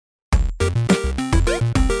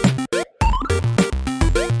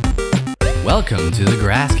Welcome to the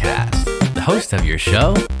Grasscast, the host of your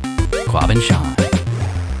show, Kwab and Shawn.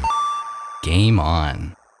 Game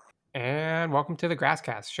on. And welcome to the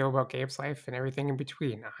Grasscast, show about Gabe's life and everything in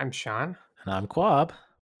between. I'm Shawn. And I'm Kwab.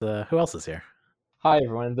 Who else is here? Hi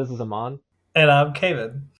everyone, this is Aman. And I'm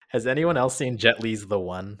Kevin. Has anyone else seen Jet Li's The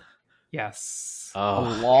One? Yes. A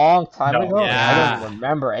long time ago? yeah. I don't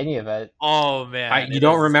remember any of it. Oh man. You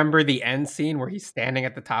don't remember the end scene where he's standing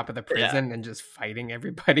at the top of the prison and just fighting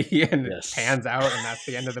everybody and it pans out and that's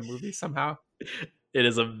the end of the movie somehow? It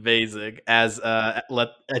is amazing. As let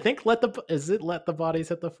the bodies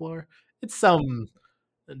hit the floor? It's some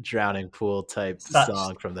drowning pool type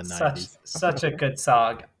song from the 90s. Such a good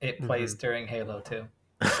song. It plays during Halo 2.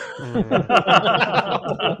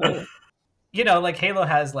 You know, like Halo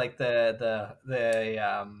has like the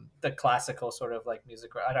classical sort of like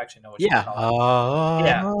music. I don't actually know what you call it.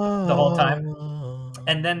 Yeah, the whole time.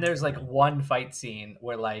 And then there's like one fight scene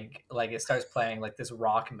where like it starts playing like this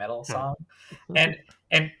rock metal song. And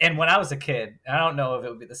when I was a kid, I don't know if it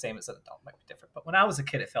would be the same as an adult, it might be different, but when I was a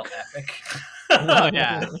kid it felt epic.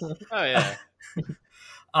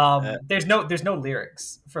 There's no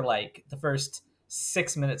lyrics for like the first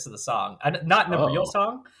 6 minutes of the song. Not in the real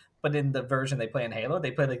song, but in the version they play in Halo,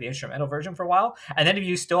 they play like the instrumental version for a while, and then if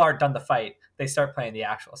you still aren't done the fight, they start playing the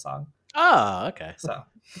actual song. Oh, okay. So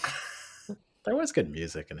there was good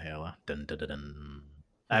music in Halo. Dun, dun, dun, dun.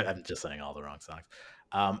 I'm just saying all the wrong songs.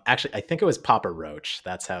 Actually, I think it was Papa Roach.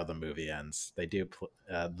 That's how the movie ends. They do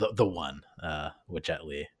the one with Jet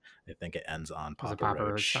Li. I think it ends on Papa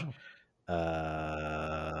Roach.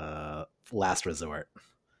 Last Resort.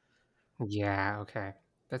 Yeah. Okay.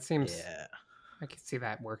 That seems. Yeah. I could see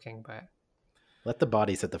that working, but Let the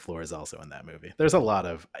Bodies Hit the Floor is also in that movie. There's a lot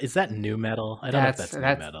of. Is that new metal? I don't know if that's new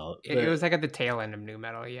metal. It was like at the tail end of new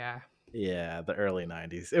metal. Yeah. Yeah, the early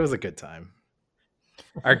 90s. It was a good time.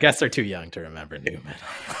 Our guests are too young to remember new metal.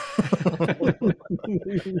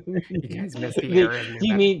 You guys missed the era of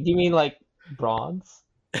new metal. Do you mean like bronze?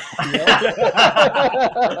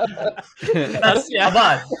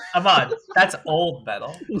 Ahmad, that's old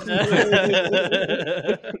metal.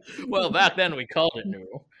 Well, back then we called it new.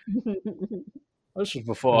 This was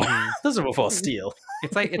before steel.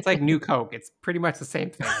 It's like new Coke. It's pretty much the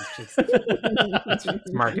same thing. It's just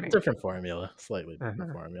it's marketing. Different formula, slightly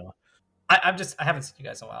different formula. I haven't seen you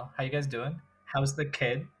guys in a while. How you guys doing? How's the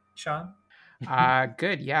kid, Shawn?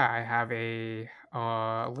 Good. Yeah, I have a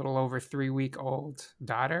little over 3-week-old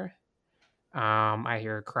daughter. I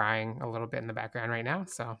hear her crying a little bit in the background right now,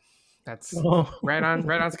 so that's right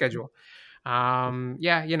on schedule.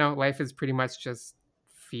 Yeah, you know, life is pretty much just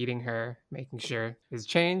feeding her, making sure is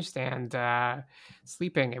changed, and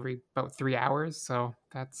sleeping every about 3 hours. So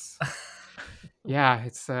that's yeah,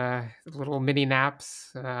 it's little mini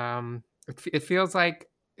naps. It feels like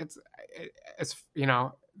it's you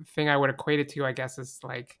know, thing I would equate it to, I guess, is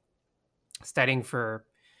like studying for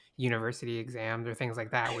university exams or things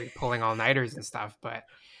like that, where you're pulling all-nighters and stuff. But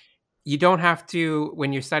you don't have to,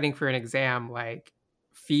 when you're studying for an exam, like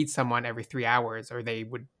feed someone every 3 hours, or they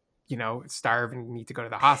would, you know, starve and need to go to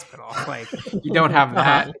the hospital. Like you don't have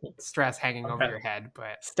that stress hanging over your head.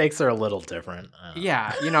 But stakes are a little different.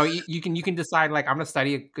 Yeah, you know, you can decide like I'm gonna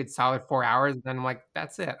study a good solid 4 hours, and then I'm like,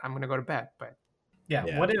 that's it, I'm gonna go to bed. But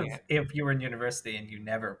yeah, what if you were in university and you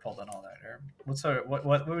never pulled an all-nighter?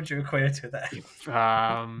 What would you equate it to that?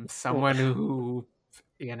 Someone who,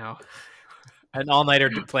 you know, an all-nighter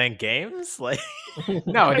playing games? Like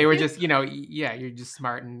no, they were just, you know, yeah, you're just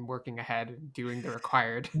smart and working ahead, doing the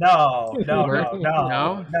required. No,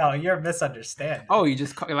 you're misunderstanding. Oh, you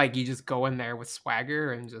just go in there with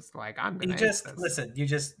swagger and just like, I'm gonna.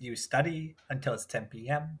 You study until it's 10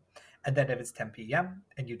 p.m. and then if it's 10 p.m.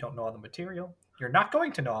 and you don't know all the material, you're not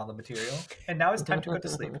going to know all the material, and now it's time to go to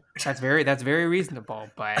sleep. That's very reasonable,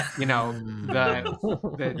 but you know,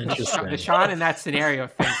 the Shawn in that scenario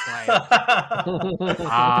thinks like,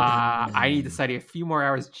 I need to study a few more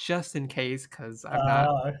hours just in case, because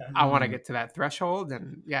I want to get to that threshold.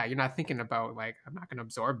 And yeah, you're not thinking about like, I'm not going to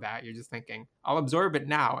absorb that. You're just thinking, I'll absorb it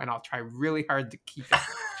now, and I'll try really hard to keep it.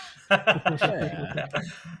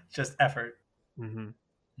 Just effort. Mm-hmm.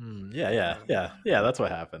 Yeah. That's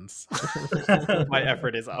what happens. My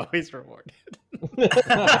effort is always rewarded.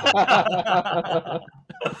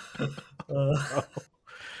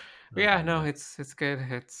 Yeah, no, it's good.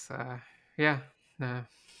 It's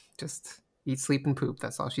just eat, sleep, and poop.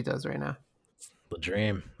 That's all she does right now. The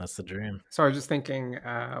dream. That's the dream. So I was just thinking,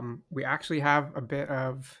 we actually have a bit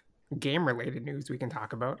of game-related news we can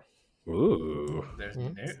talk about. Ooh, there's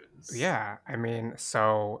news. Yeah, I mean,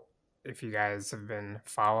 so if you guys have been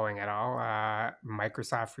following at all,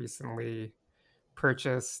 Microsoft recently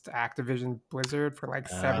purchased Activision-Blizzard for like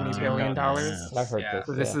 $70 billion. I've heard Yeah.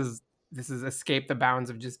 this. So this is escaped the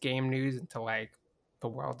bounds of just game news into like the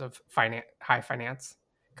world of high finance,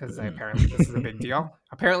 because apparently this is a big deal.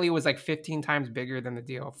 Apparently it was like 15 times bigger than the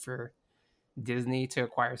deal for Disney to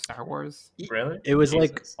acquire Star Wars. Really? It was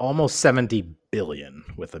Jesus. like almost 70 billion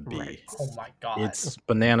with a B. Right. Oh my god. It's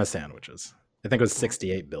banana sandwiches. I think it was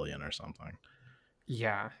 68 billion or something.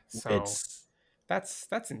 Yeah, so It's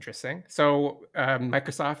that's interesting. So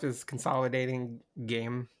Microsoft is consolidating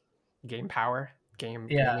gaming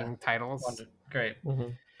titles. Great.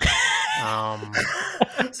 Mhm.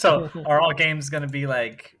 So are all games going to be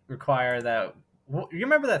like require that? You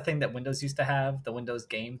remember that thing that Windows used to have, the Windows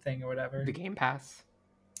game thing or whatever? The Game Pass.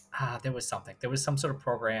 There was something. There was some sort of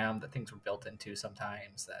program that things were built into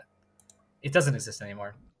sometimes that it doesn't exist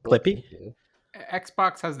anymore. Clippy.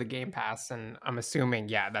 Xbox has the Game Pass, and I'm assuming,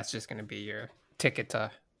 that's just going to be your ticket to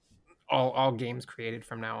all games created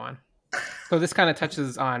from now on. So this kind of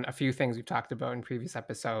touches on a few things we've talked about in previous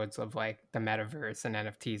episodes of like the metaverse and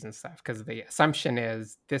NFTs and stuff, because the assumption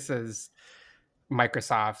is this is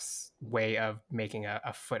Microsoft's way of making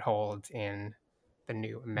a foothold in the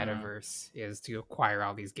new metaverse is to acquire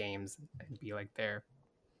all these games and be like their,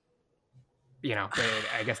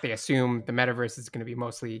 I guess they assume the metaverse is going to be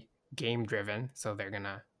mostly game driven, so they're going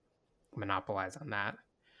to monopolize on that.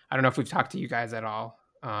 I don't know if we've talked to you guys at all,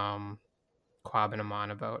 Kwab and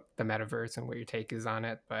Amon, about the metaverse and what your take is on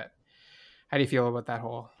it, but how do you feel about that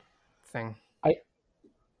whole thing? I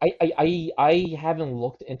haven't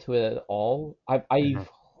looked into it at all. I've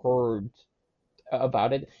heard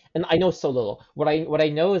about it, and I know so little. What I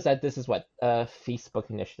know is that this is what Facebook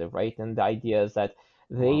initiative, right? And the idea is that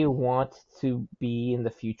they want to be in the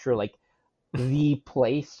future like the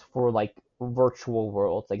place for like virtual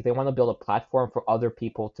worlds. Like they want to build a platform for other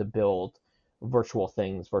people to build virtual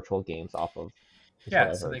things, virtual games off of.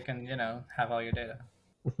 Yeah, so they can have all your data.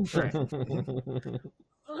 Right.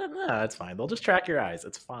 No, it's fine. They'll just track your eyes.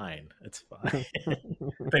 It's fine. It's fine.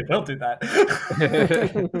 They will do that.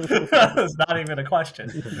 It's not even a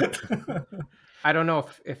question. I don't know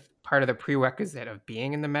if part of the prerequisite of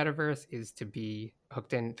being in the metaverse is to be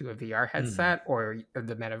hooked into a VR headset, or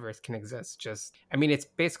the metaverse can exist it's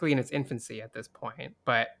basically in its infancy at this point,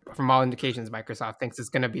 but from all indications, Microsoft thinks it's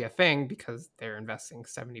going to be a thing because they're investing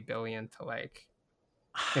 70 billion to like,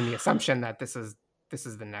 in the assumption that this is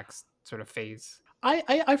the next sort of phase.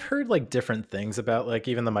 I've heard like different things about like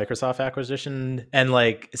even the Microsoft acquisition, and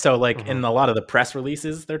like in a lot of the press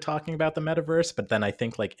releases they're talking about the metaverse, but then I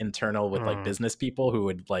think like internal with like business people who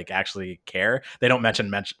would like actually care, they don't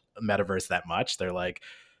mention metaverse that much. They're like,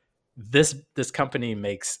 this company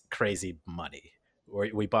makes crazy money, or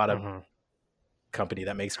we bought a company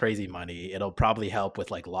that makes crazy money. It'll probably help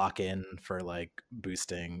with like lock-in for like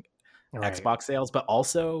boosting Xbox sales, but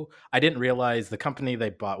also I didn't realize the company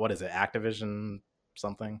they bought, what is it, Activision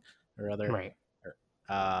something or other, right?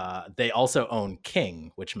 They also own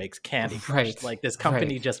King, which makes Candy Crush. Like this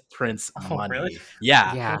company just prints money. Really?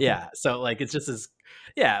 Yeah. So like it's just as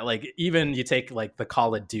like even you take like the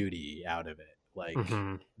Call of Duty out of it, like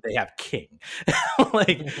they have King,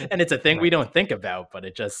 like, and it's a thing we don't think about, but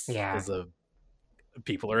it just is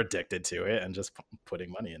people are addicted to it and just putting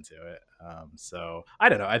money into it. So I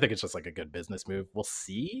don't know. I think it's just like a good business move. We'll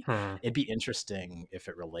see. It'd be interesting if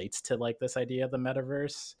it relates to like this idea of the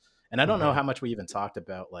metaverse. And I don't know how much we even talked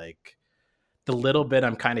about like the little bit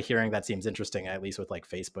I'm kind of hearing that seems interesting, at least with like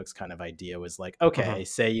Facebook's kind of idea was like, okay,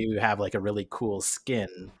 say you have like a really cool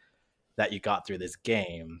skin that you got through this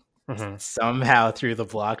game. Somehow through the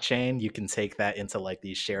blockchain, you can take that into like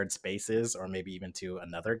these shared spaces or maybe even to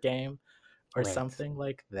another game or something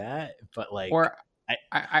like that. But like, or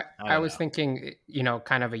I was thinking,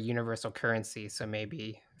 kind of a universal currency. So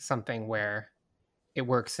maybe something where it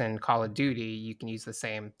works in Call of Duty, you can use the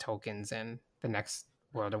same tokens in the next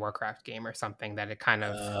World of Warcraft game or something, that it kind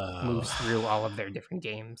of moves through all of their different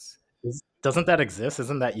games. Doesn't that exist?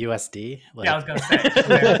 Isn't that USD? Like, I was going to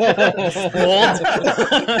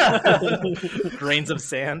say. Gold. Grains of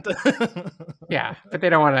sand. Yeah, but they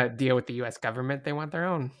don't want to deal with the US government. They want their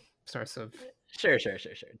own source of Sure.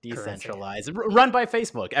 Decentralized. Run by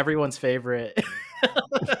Facebook, everyone's favorite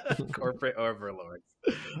corporate overlords.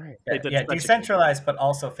 Right. Yeah, decentralized, but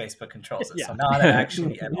also Facebook controls it. So not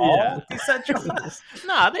actually at all decentralized.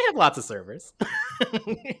 Nah, they have lots of servers.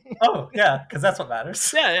 Oh, yeah, because that's what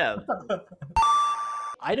matters. Yeah.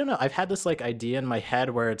 I don't know. I've had this like idea in my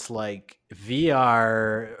head where it's like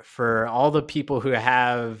VR for all the people who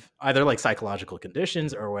have either like psychological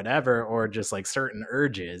conditions or whatever, or just like certain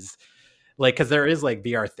urges. Like, because there is like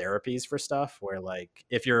VR therapies for stuff where like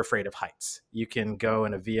if you're afraid of heights, you can go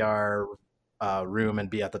in a VR room and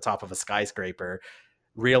be at the top of a skyscraper,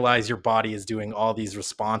 realize your body is doing all these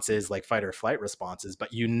responses, like fight or flight responses,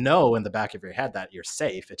 but you know in the back of your head that you're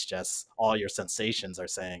safe. It's just all your sensations are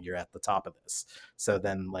saying you're at the top of this. So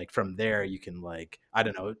then like from there you can, like, I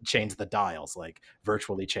don't know, change the dials, like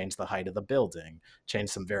virtually change the height of the building, change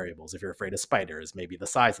some variables. If you're afraid of spiders, maybe the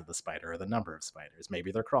size of the spider or the number of spiders,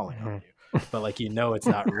 maybe they're crawling on you, but like, you know, it's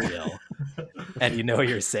not real and you know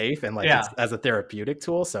you're safe, and like it's, as a therapeutic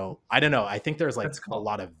tool. So I don't know, I think there's like a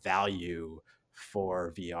lot of value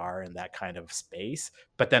for VR in that kind of space.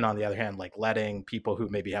 But then on the other hand, like letting people who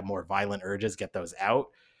maybe have more violent urges get those out,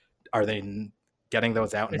 are they getting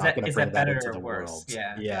those out and not going to bring that into the world?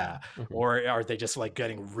 Yeah. Or are they just like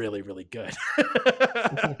getting really, really good?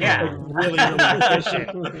 Yeah. Really, really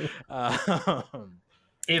efficient.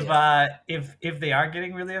 If they are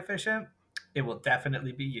getting really efficient, it will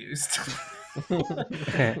definitely be used.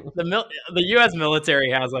 The U.S. military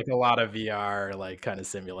has like a lot of VR like kind of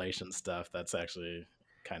simulation stuff that's actually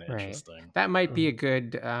kind of interesting. That might be a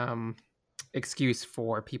good excuse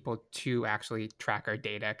for people to actually track our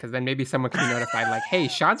data, because then maybe someone can be notified like, hey,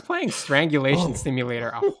 Sean's playing Strangulation Simulator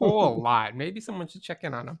a whole lot. Maybe someone should check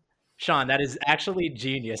in on him. Sean, that is actually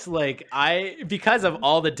genius. Like because of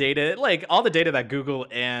all the data, like all the data that Google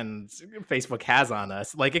and Facebook has on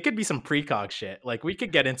us, like it could be some precog shit. Like we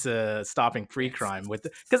could get into stopping pre-crime with,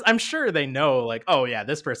 because I'm sure they know like, oh yeah,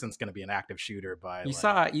 this person's going to be not you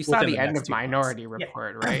saw the end of Minority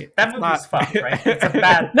Report, right? That movie's fucked, right? It's a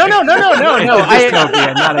bad. No. You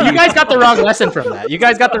guys got the wrong lesson from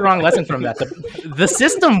that. The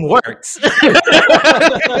system works.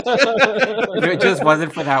 It just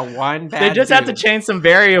wasn't for that one. They just had to change some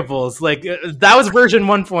variables. Like that was version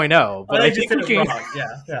 1.0. But I think did it wrong. Yeah.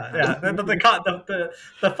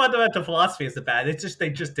 The fundamental philosophy is bad. It's just they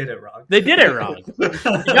just did it wrong. They did it wrong. You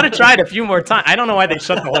got to try it a few more times. I don't know why they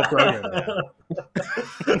shut the whole program down.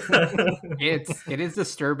 It is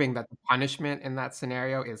disturbing that the punishment in that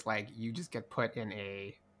scenario is like you just get put in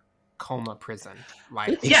a coma prison.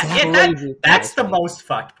 Like that's the most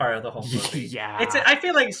fucked part of the whole movie. I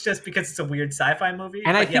feel like it's just because it's a weird sci-fi movie.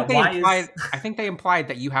 And I think they implied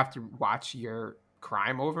that you have to watch your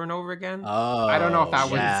crime over and over again. I don't know if that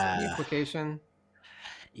was the implication.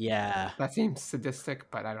 Yeah, that seems sadistic,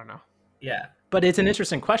 but I don't know. Yeah, but it's an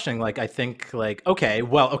interesting question. Like I think like okay,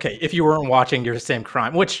 if you weren't watching your same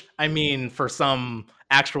crime, which I mean for some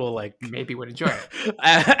actual like maybe would enjoy it.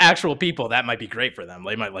 Actual people, that might be great for them.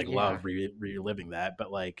 They might like love reliving that.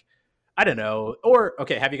 But like I don't know. Or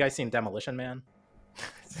okay, have you guys seen Demolition Man?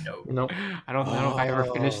 No. I don't know if I ever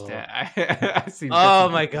finished it. I've seen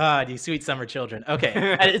my god, you sweet summer children.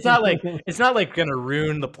 Okay, it's not like gonna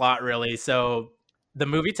ruin the plot really. So the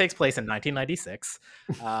movie takes place in 1996.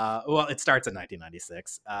 Well, it starts in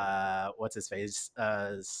 1996. What's his face?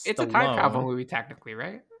 It's a time travel movie, technically,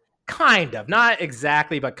 right? Kind of, not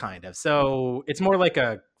exactly, but kind of. So it's more like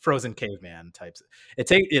a Frozen Caveman type. It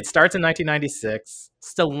starts in 1996.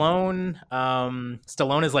 Stallone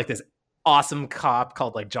is like this awesome cop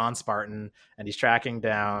called like John Spartan, and he's tracking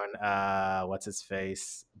down what's his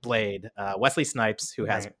face, Blade, Wesley Snipes, who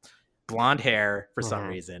has blonde hair for some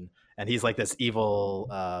reason, and he's like this evil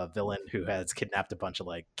villain who has kidnapped a bunch of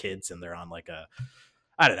like kids, and they're on like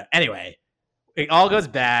I don't know. Anyway, it all goes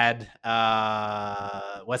bad.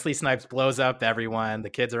 Wesley Snipes blows up everyone. The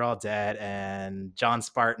kids are all dead, and John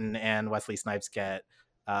Spartan and Wesley Snipes get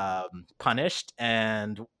punished.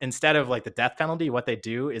 And instead of like the death penalty, what they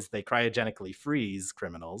do is they cryogenically freeze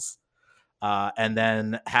criminals, and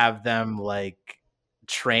then have them like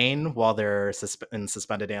train while they're in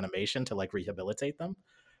suspended animation to like rehabilitate them.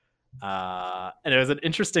 And it was an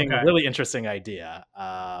really interesting idea.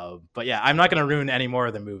 But yeah, I'm not going to ruin any more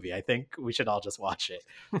of the movie. I think we should all just watch it.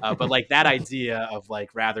 But like that idea of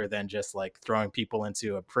like, rather than just like throwing people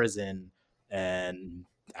into a prison and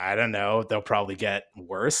I don't know, they'll probably get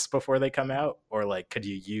worse before they come out, or like, could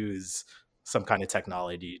you use some kind of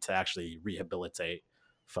technology to actually rehabilitate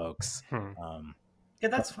folks? Yeah,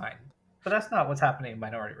 that's fine. But that's not what's happening in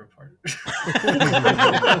Minority Report.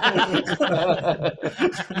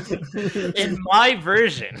 In my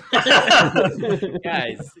version.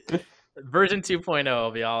 Guys, version 2.0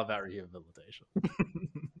 will be all about rehabilitation.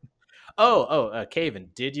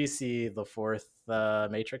 Kaven, did you see the fourth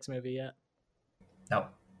Matrix movie yet? No.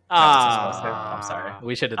 I'm sorry.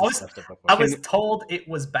 We should have discussed it before. I was told it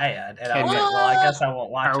was bad, and I was like, well, I guess I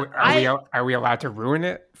won't watch it. Are we allowed to ruin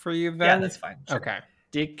it for you then? Yeah, that's fine. Sure. Okay.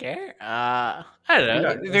 Do you care? I don't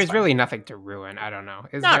know. There's really nothing to ruin. I don't know.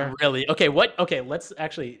 Not really. Okay, let's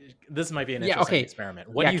actually, this might be an interesting experiment.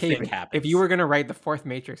 What do you think happens? If you were going to write the fourth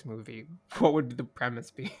Matrix movie, what would the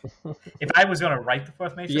premise be? If I was going to write the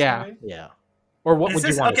fourth Matrix movie? Yeah. Or what would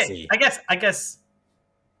you want to see? I guess.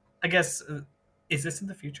 Is this in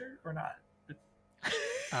the future or not?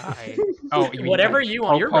 Whatever you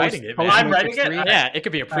want. You're writing it. I'm writing it. Yeah, it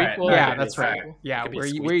could be a prequel. Right. Yeah, that's right. Yeah, where are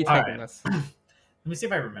you taking this? Let me see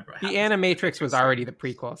if I remember. The Animatrix was already the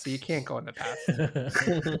prequel, so you can't go in the past.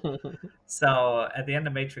 So at the end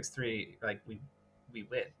of Matrix 3, like we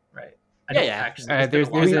win, right? There's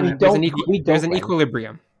an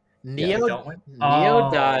equilibrium. Neo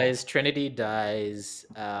dies, Trinity dies,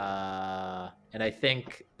 and I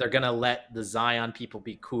think they're gonna let the Zion people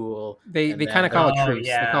be cool. They kind of call it truce.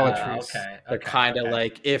 They call it truce. They're kind of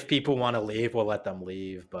like, if people want to leave, we'll let them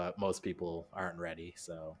leave, but most people aren't ready.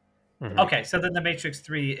 So okay, so then the Matrix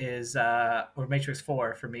 3 is, or Matrix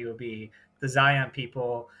 4 for me would be the Zion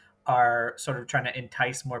people are sort of trying to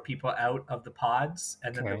entice more people out of the pods,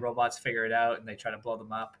 and then the robots figure it out and they try to blow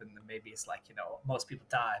them up, and then maybe it's like, most people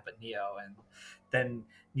die but Neo, and then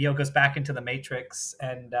Neo goes back into the Matrix,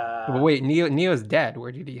 and wait, Neo's dead.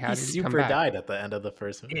 Where did he he super died at the end of the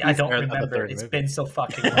first movie. I don't remember. It's been so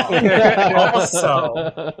fucking long.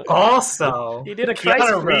 also he did a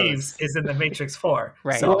Keanu Reeves is in the Matrix 4,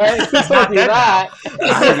 right? So he's not dead that.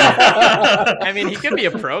 I mean, he could be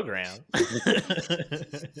a program.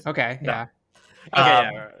 Okay, yeah.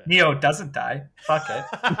 Neo doesn't die. Fuck it.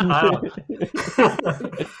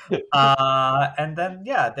 And then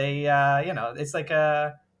they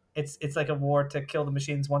it's like a war to kill the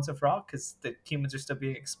machines once and for all, because the humans are still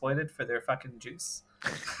being exploited for their fucking juice.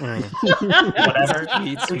 Whatever.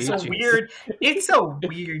 It's a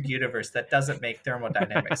weird universe that doesn't make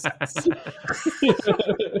thermodynamic sense.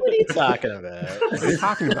 What are you talking about? What are you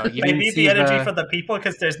talking about? They need the energy from the people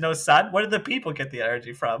because there's no sun. Where do the people get the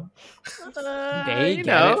energy from? They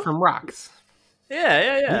get it from rocks.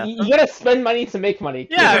 Yeah. You gotta spend money to make money.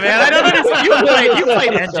 Yeah, man. I don't understand. You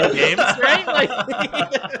played engine games, right?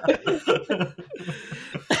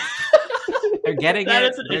 They're getting that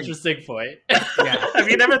is an interesting point. Yeah. Have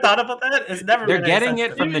you never thought about that? It's never. They're getting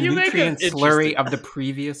it from the nutrient slurry of the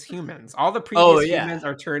previous humans. All the previous humans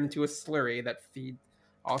are turned into a slurry that feed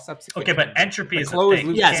all subsequent. Okay, but entropy is a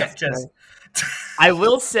thing. You can't just. I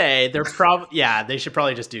will say they're they should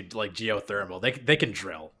probably just do like geothermal. They can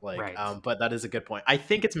drill, but that is a good point. I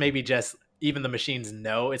think it's maybe just even the machines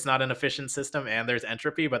know it's not an efficient system and there's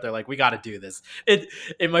entropy, but they're like, we got to do this. It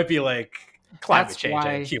might be like climate change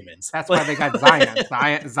and humans. That's why they got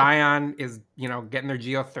Zion. Zion is, getting their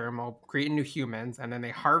geothermal, creating new humans, and then they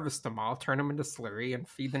harvest them all, turn them into slurry, and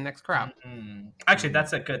feed the next crop. Mm-hmm. Actually,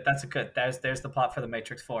 that's a good. There's the plot for the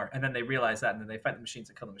Matrix 4, and then they realize that, and then they fight the machines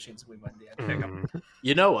and kill the machines, and we win the end. Mm-hmm.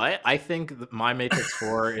 You know what? I think my Matrix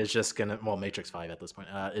 4 is just gonna. Well, Matrix 5 at this point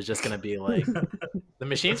is just gonna be like the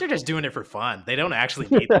machines are just doing it for fun. They don't actually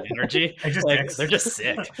need the energy. They're just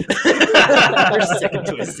sick. They're sick and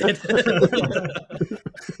twisted.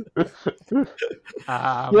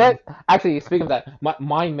 Actually, speaking of that,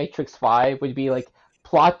 my Matrix 5 would be like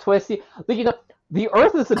plot twisty. Like, the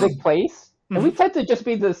Earth is a big place, and we tend to just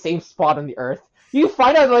be the same spot on the Earth. You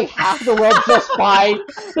find out like half the world just fine.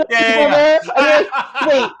 There. And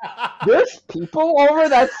wait, there's people over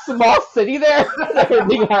that small city there that are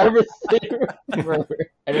being harvested for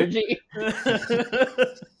energy.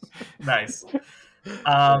 Nice.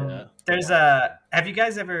 Have you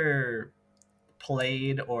guys ever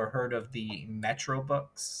played or heard of the Metro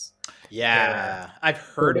books? Yeah, I've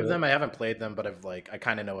heard of them. I haven't played them, but I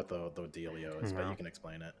kind of know what the dealio is. But you can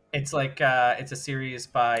explain it. It's like it's a series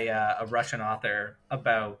by a Russian author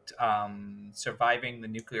about surviving the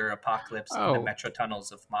nuclear apocalypse in the metro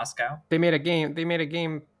tunnels of Moscow. They made a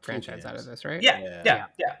game franchise out of this, right?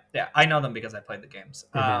 Yeah. I know them because I played the games.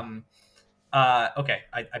 Mm-hmm. Okay,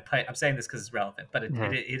 I'm saying this because it's relevant, but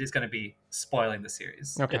it is going to be spoiling the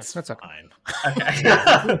series. Okay, that's fine. Okay.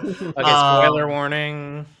 Spoiler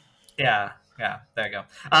warning. Yeah, there you go.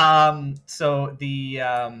 So the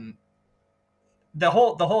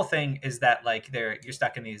whole thing is that like you're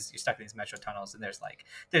stuck in these metro tunnels, and there's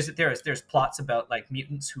plots about like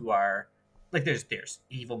mutants who are like there's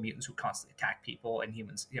evil mutants who constantly attack people, and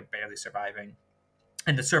humans barely surviving.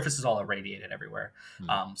 And the surface is all irradiated everywhere.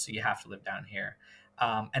 So you have to live down here.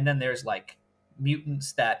 And then there's like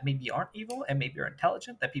mutants that maybe aren't evil and maybe are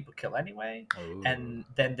intelligent that people kill anyway. Ooh. And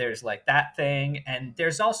then there's like that thing. And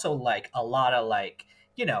there's also like a lot of like,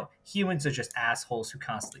 humans are just assholes who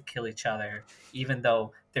constantly kill each other, even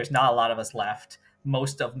though there's not a lot of us left.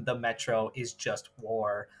 Most of the metro is just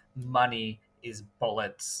war. Money is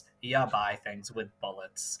bullets. You buy things with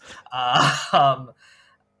bullets.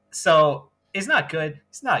 So it's not good.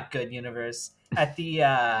 It's not a good universe. At the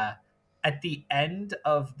end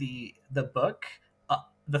of the book,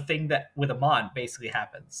 the thing that with Amon basically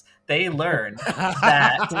happens. They learn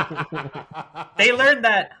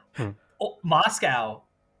that Moscow,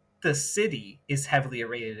 the city, is heavily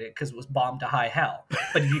irradiated because it was bombed to high hell.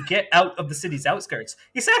 But if you get out of the city's outskirts,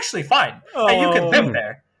 it's actually fine, and you can live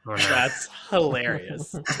there. That's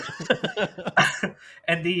hilarious.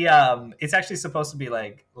 And it's actually supposed to be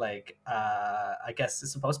like I guess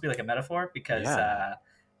it's supposed to be like a metaphor because I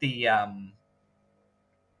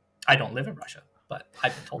don't live in Russia, but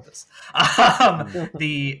I've been told this.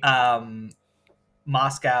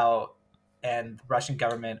 Moscow and the Russian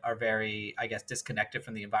government are very, I guess, disconnected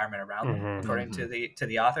from the environment around them, according to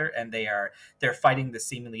the author, and they're fighting the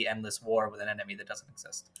seemingly endless war with an enemy that doesn't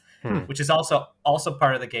exist. Which is also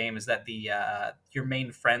part of the game, is that your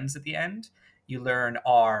main friends at the end, you learn,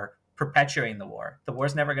 are perpetuating the war. The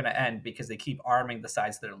war's never going to end because they keep arming the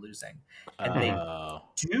sides that are losing, and they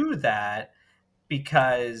do that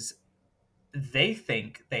because they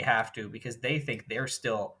think they have to, because they think they're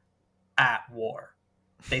still at war.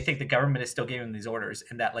 They think the government is still giving them these orders,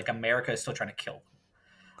 and that like America is still trying to kill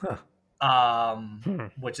them.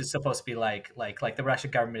 Which is supposed to be like the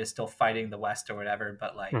Russian government is still fighting the West or whatever,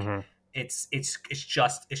 but like it's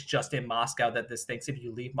just in Moscow that this thinks if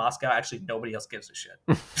you leave Moscow, actually nobody else gives a shit.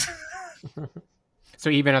 So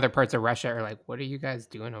even other parts of Russia are like, what are you guys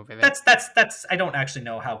doing over there? That's I don't actually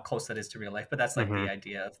know how close that is to real life, but that's like the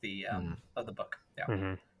idea of the book.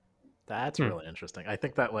 Yeah. That's really interesting. I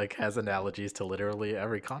think that like has analogies to literally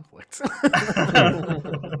every conflict.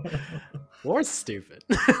 War's stupid.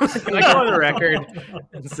 Can I go on the record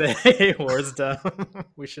and say war's dumb?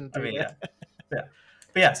 We shouldn't do that. Yeah.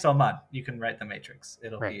 But yeah, so Amon, you can write The Matrix.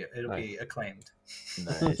 It'll be acclaimed.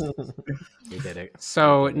 Nice. You did it.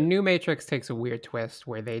 So New Matrix takes a weird twist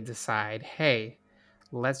where they decide, hey,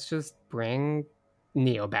 let's just bring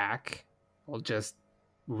Neo back. We'll just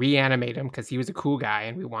reanimate him because he was a cool guy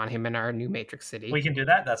and we want him in our new Matrix city. We can do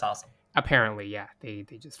that? That's awesome. Apparently, yeah. They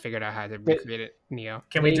just figured out how to recreate Neo.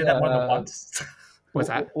 Can we do that more than once? What's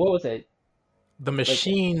that? What was it? The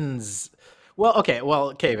machines... Well, okay.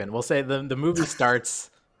 Well, Kevin, we'll say the movie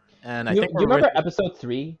starts, and I think do you remember episode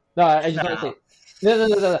 3? No, I just want to say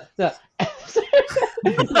no.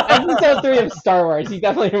 Episode 3 of Star Wars. You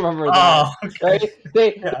definitely remember that, right?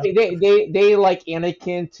 They like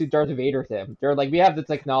Anakin to Darth Vader him. They're like, we have the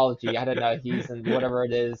technology. I don't know. He's and whatever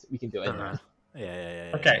it is, we can do it.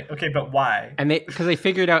 Yeah. Okay, but why? And because they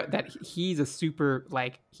figured out that he's a super,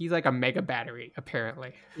 like, he's like a mega battery,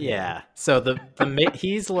 apparently. Yeah. So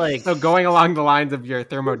he's like, so going along the lines of your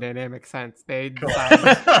thermodynamic sense, they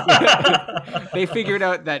they figured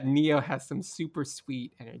out that Neo has some super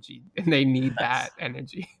sweet energy, and they need that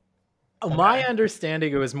energy. My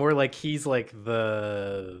understanding, it was more like he's like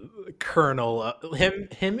the kernel.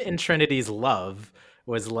 Him and Trinity's love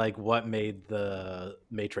was like what made the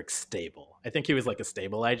Matrix stable. I think he was like a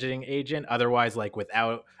stabilizing agent. Otherwise, like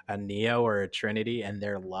without a Neo or a Trinity and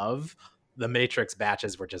their love, the Matrix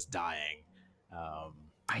batches were just dying.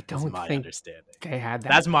 I don't think understanding. They had that.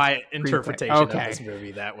 That's my interpretation of this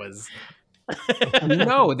movie. That was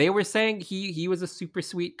no, they were saying he was a super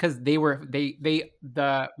sweet because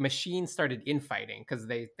the machine started infighting because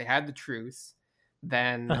they had the truce.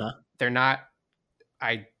 Then they're not,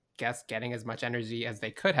 I guess, getting as much energy as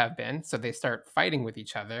they could have been, so they start fighting with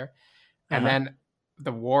each other, and then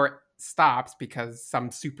the war stops because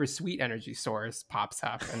some super sweet energy source pops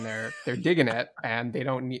up, and they're digging it, and they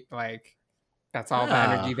don't need, like, that's all the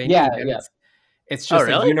energy they need. And it's just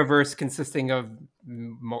a universe consisting of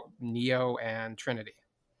Neo and Trinity.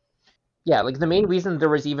 Yeah, like the main reason there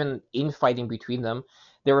was even infighting between them,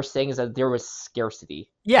 they were saying, is that there was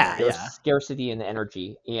scarcity. There was scarcity in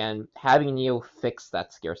energy, and having Neo fix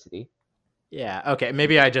that scarcity. Yeah, okay.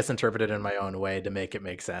 Maybe I just interpreted it in my own way to make it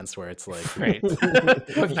make sense, where it's like, right.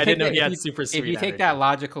 I didn't know he had super sweet If you take energy. that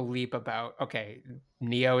logical leap about, okay,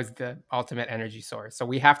 Neo is the ultimate energy source, so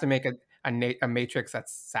we have to make a matrix that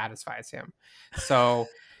satisfies him. So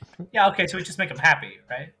yeah, okay, so we just make him happy,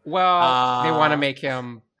 right? Well, they want to make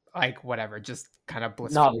him like whatever, just kind of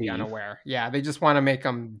blissfully unaware. Yeah, they just want to make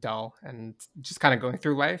him dull and just kind of going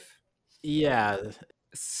through life. Yeah.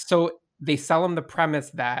 So they sell him the premise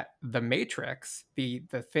that the Matrix, the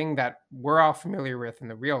thing that we're all familiar with in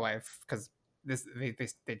the real life, because they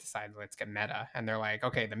decide, let's get meta, and they're like,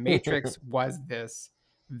 okay, the Matrix was this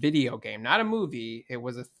video game, not a movie. It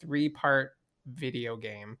was a 3-part video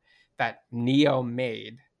game that Neo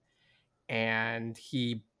made, and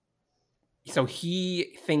he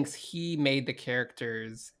thinks he made the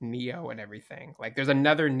characters Neo and everything. Like, there's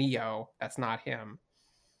another Neo that's not him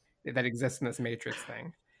that exists in this Matrix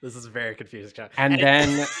thing. This is very confusing. And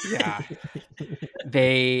then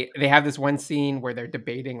they have this one scene where they're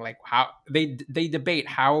debating like how they debate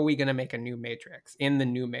how are we going to make a new Matrix in the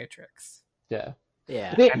new Matrix. Yeah.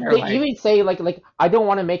 Yeah. They like, even say like I don't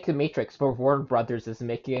want to make the Matrix, but Warner Brothers is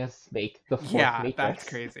making us make the fourth Matrix. That's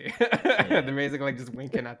crazy. They're basically like just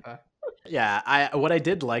winking at the. Yeah, what I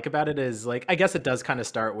did like about it is like I guess it does kind of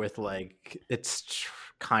start with like it's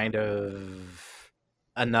kind of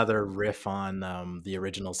another riff on the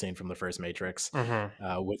original scene from the first Matrix,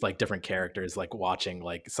 with like different characters like watching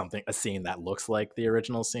like a scene that looks like the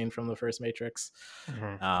original scene from the first Matrix.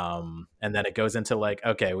 And then it goes into like,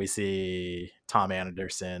 okay, we see Tom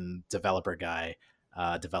Anderson, developer guy,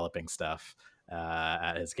 developing stuff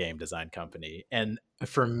at his game design company. And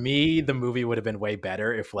for me, the movie would have been way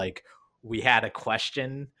better if like we had a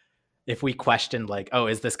question. If we questioned like, oh,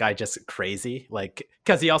 is this guy just crazy? Like,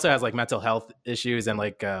 because he also has like mental health issues, and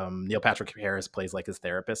like Neil Patrick Harris plays like his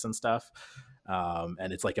therapist and stuff,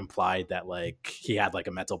 and it's like implied that like he had like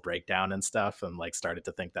a mental breakdown and stuff, and like started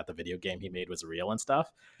to think that the video game he made was real and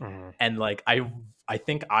stuff. And like I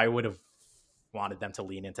think I would have wanted them to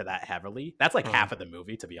lean into that heavily. That's like half of the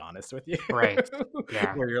movie, to be honest with you. Right.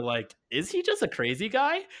 Yeah. Where you're like, is he just a crazy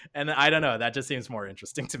guy? And I don't know, that just seems more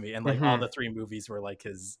interesting to me. And like all the three movies were like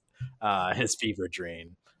his fever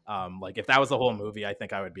dream. Like if that was the whole movie, I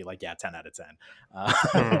think I would be like, yeah, 10 out of 10.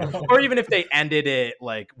 Or even if they ended it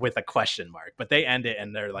like with a question mark, but they end it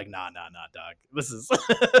and they're like, nah, dog. This is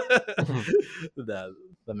the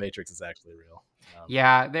Matrix is actually real.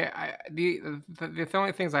 The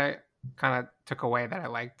only things I kind of took away that I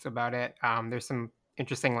liked about it, there's some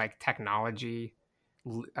interesting like technology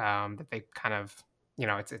that they kind of,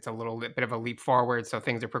 it's a little bit of a leap forward, so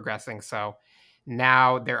things are progressing. So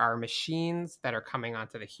now there are machines that are coming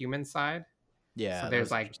onto the human side. So there's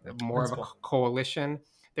like more of a coalition.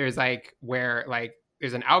 There's like where like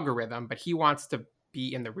there's an algorithm, but he wants to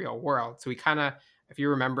be in the real world. So he kind of, if you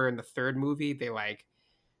remember in the third movie, they like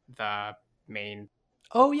the main.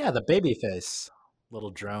 Oh yeah, the baby face little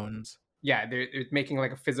drones. Yeah, they're making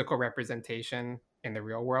like a physical representation in the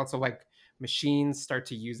real world. So like machines start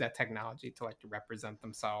to use that technology to like to represent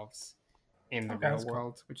themselves in the real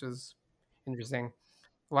world, which is interesting.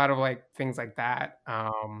 A lot of like things like that.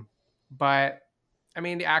 But I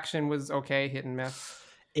mean, the action was okay, hit and miss.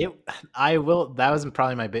 That was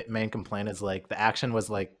probably my main complaint, is like the action was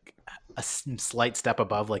like a slight step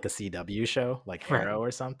above like a CW show, like Arrow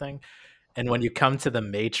or something. And when you come to the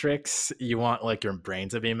Matrix, you want like your brain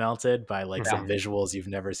to be melted by like some visuals you've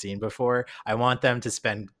never seen before. I want them to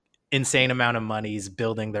spend insane amount of monies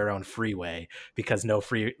building their own freeway, because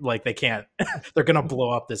they can't, they're going to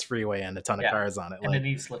blow up this freeway and a ton of cars on it. And it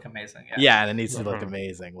needs to look amazing. Yeah, and it needs to look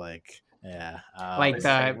amazing. Like, like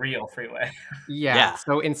the real freeway.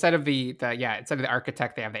 So instead of the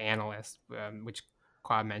architect, they have the analyst, which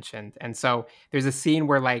Kwab mentioned. And so there's a scene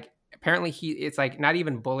where like, apparently it's like not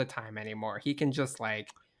even bullet time anymore. He can just like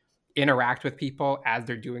interact with people as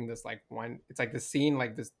they're doing this like one. It's like the scene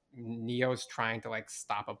like this Neo's trying to like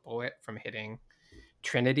stop a bullet from hitting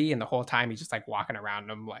Trinity, and the whole time he's just like walking around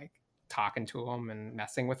him, like talking to him and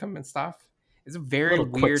messing with him and stuff. It's a very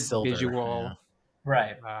weird visual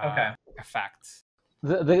effect.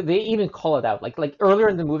 They even call it out like earlier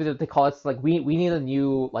in the movie that they call it like we need a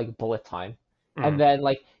new like bullet time, and then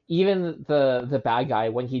like even the bad guy,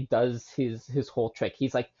 when he does his whole trick,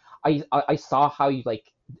 he's like, I saw how you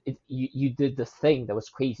like you did this thing that was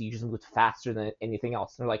crazy. You just moved faster than anything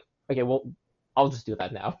else. And they're like, okay, well, I'll just do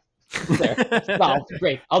that now. There. No,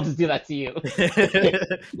 great. I'll just do that to you.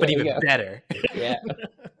 But even better.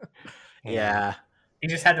 Yeah. You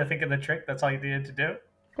just had to think of the trick. That's all you needed to do.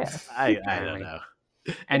 Yeah. I don't know.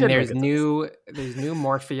 And there's new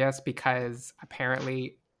Morpheus, because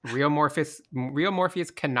apparently real Morpheus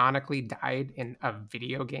canonically died in a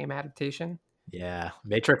video game adaptation. Yeah,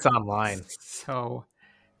 Matrix Online. So,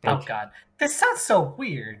 oh god, this sounds so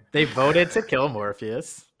weird. They voted to kill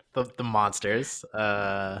Morpheus, the monsters.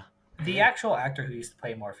 The actual actor who used to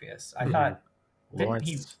play Morpheus, I thought,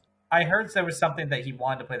 I heard there was something that he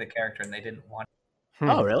wanted to play the character and they didn't want.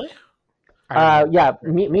 Oh, really? Yeah,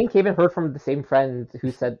 me and Kevin heard from the same friend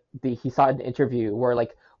who said he saw an interview where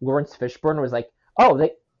like Lawrence Fishburne was like, oh,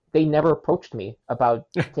 they never approached me about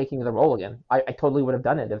taking the role again. I totally would have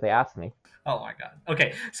done it if they asked me. Oh my god.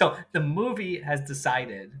 Okay, so the movie has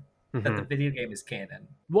decided that the video game is canon.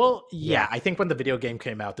 Well, yeah, I think when the video game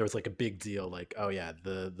came out, there was like a big deal, like, oh yeah,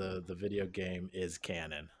 the video game is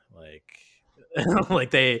canon. Like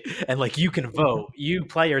like you can vote, you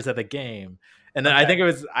players of the game. And then I think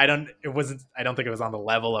I don't think it was on the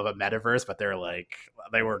level of a metaverse, but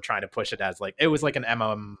they were trying to push it as like it was like an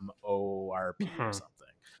MMORPG or something.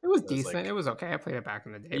 It was decent. Like... It was okay. I played it back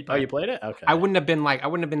in the day. Oh, you played it? Okay. I wouldn't have been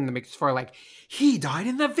in the Matrix 4 like, he died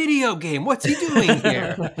in the video game. What's he doing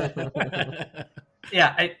here?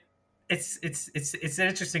 Yeah, it's an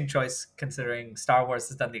interesting choice considering Star Wars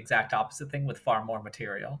has done the exact opposite thing with far more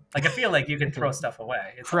material. Like I feel like you can throw stuff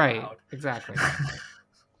away. It's right. Exactly.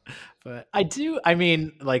 But I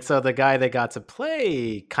mean, like, so the guy that got to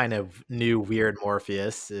play kind of new weird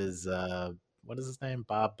Morpheus is what is his name?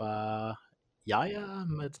 Baba Yaya?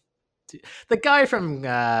 The guy from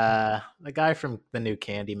the new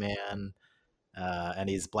Candyman, and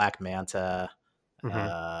he's Black Manta.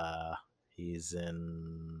 Mm-hmm. He's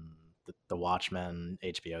in the Watchmen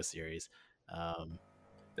HBO series.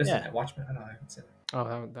 Isn't it Watchmen? I haven't seen it.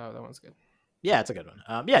 Oh, that one's good. Yeah, it's a good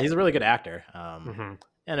one. Yeah, he's a really good actor. Mm-hmm.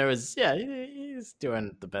 And it was, he's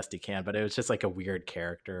doing the best he can, but it was just like a weird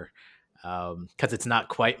character. Because it's not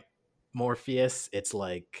quite Morpheus. It's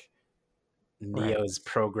like Neo's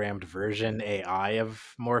programmed version AI of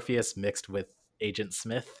Morpheus mixed with Agent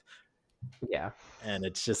Smith. Yeah. And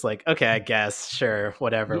it's just like, okay, I guess, sure,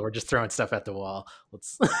 whatever. We're just throwing stuff at the wall.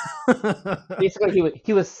 Let's Basically,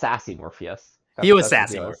 he was sassy Morpheus. He was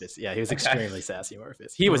sassy Morpheus. Yeah, he was extremely sassy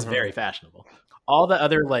Morpheus. He was very fashionable. All the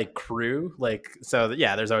other like crew, like, so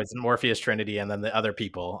yeah, there's always Morpheus Trinity and then the other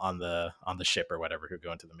people on the ship or whatever who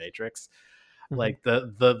go into the Matrix. Like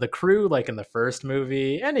the crew, like in the first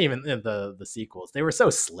movie and even in the sequels, they were so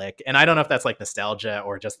slick. And I don't know if that's like nostalgia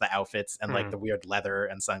or just the outfits and like the weird leather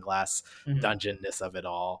and sunglass dungeonness of it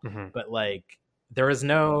all. But like there was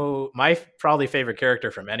my probably favorite character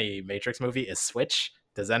from any Matrix movie is Switch.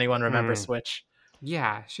 Does anyone remember Switch?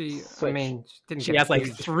 Yeah, she has like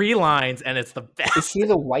 3 lines and it's the best. Is she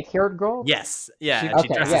the white-haired girl? Yes. Yeah. She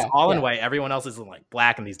dresses all in white. Everyone else is in like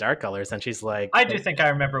black and these dark colors. And she's like... I do think I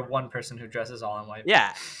remember one person who dresses all in white.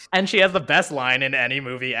 Yeah. And she has the best line in any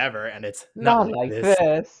movie ever. And it's not like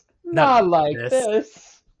this. Not like this.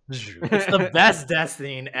 It's the best death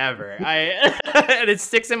scene ever. And it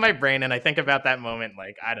sticks in my brain, and I think about that moment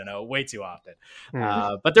like, I don't know, way too often.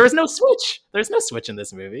 But there was no Switch. There's no Switch in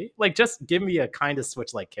this movie. Like, just give me a kind of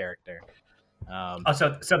Switch-like character.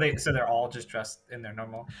 So they're all just dressed in their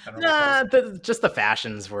normal just the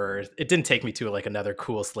fashions were. It didn't take me to like another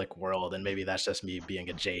cool, slick world, and maybe that's just me being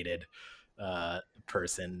a jaded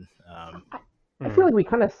person. I feel like we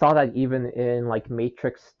kind of saw that even in like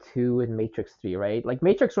Matrix 2 and Matrix 3, right? Like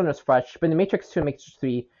Matrix 1 was fresh, but in Matrix 2 and Matrix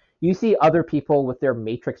 3, you see other people with their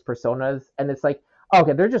Matrix personas, and it's like,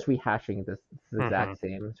 okay, they're just rehashing this exact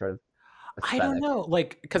same sort of aesthetic. I don't know,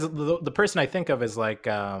 like, because the person I think of is like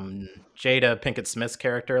Jada Pinkett Smith's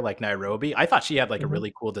character, like Nairobi. I thought she had like a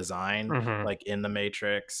really cool design, like in the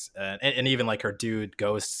Matrix, and even like her dude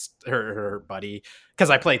Ghost, her buddy, because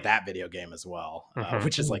I played that video game as well,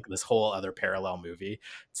 which is like this whole other parallel movie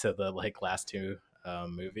to the like last 2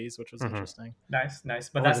 movies, which was interesting. Nice,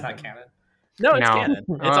 but that's not canon. No, it's canon.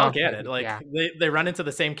 It's all canon. Like they run into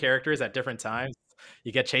the same characters at different times.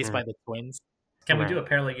 You get chased by the twins. Can we do a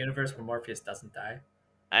parallel universe where Morpheus doesn't die?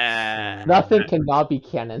 Nothing cannot be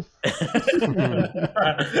canon.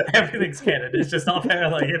 Everything's canon. It's just all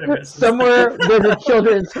parallel universes. Somewhere there's a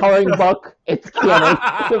children's coloring book. It's canon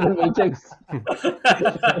to the Matrix.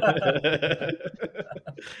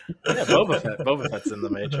 Boba Fett's in the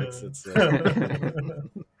Matrix. It's.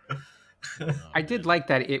 I did like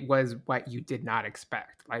that it was what you did not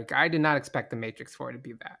expect. Like I did not expect the Matrix 4 to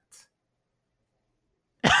be that.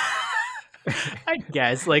 I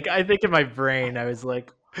guess, like, I think in my brain, I was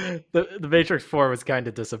like, the Matrix 4 was kind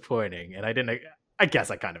of disappointing, and I guess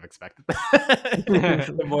I kind of expected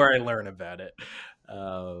that the more I learn about it.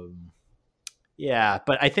 Yeah,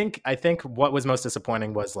 but I think what was most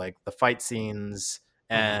disappointing was like the fight scenes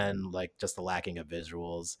and like just the lacking of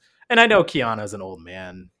visuals. And I know Keanu's an old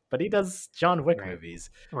man, but he does John Wick movies.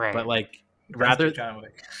 Right. But like rather than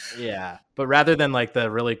like the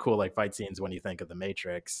really cool like fight scenes when you think of the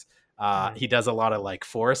Matrix, he does a lot of like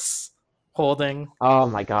force holding. Oh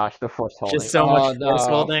my gosh, the force holding. Just so much force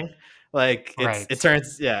holding. Like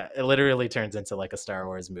it literally turns into like a Star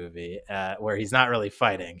Wars movie where he's not really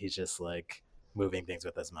fighting. He's just like moving things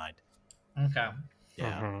with his mind. Okay.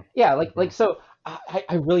 Yeah. Yeah, like so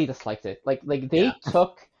I really disliked it. Like they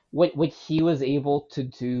took what he was able to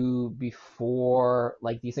do before,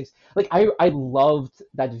 like these things. Like I loved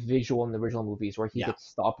that visual in the original movies where he could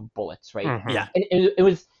stop bullets, right? Yeah. And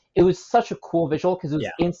it was such a cool visual because it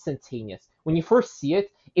was instantaneous. When you first see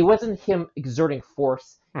it, it wasn't him exerting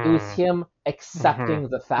force. It was him accepting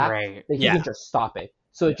the fact that he can just stop it.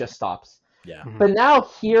 So it just stops. Yeah. But now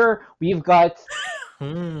here we've got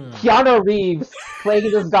Keanu Reeves playing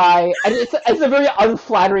this guy, and it's a very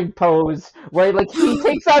unflattering pose where like he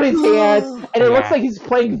takes out his hand, and it looks like he's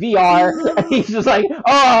playing VR, and he's just like,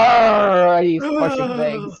 oh, and he's pushing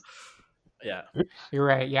things. Yeah, you're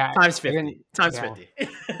right. Yeah, times 50. Times 50.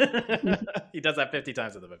 He does that 50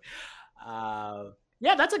 times in the movie.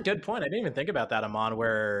 Yeah, that's a good point. I didn't even think about that, Amon,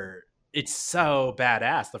 where it's so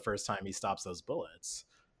badass the first time he stops those bullets.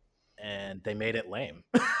 And they made it lame.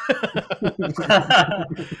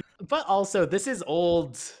 But also, this is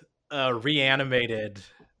old, reanimated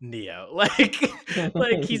Neo. Like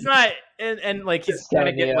he's not, and like he's trying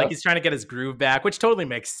to get his groove back, which totally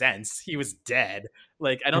makes sense. He was dead.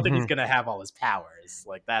 Like I don't think he's gonna have all his powers.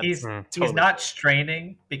 Like that. He's not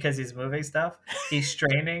straining because he's moving stuff. He's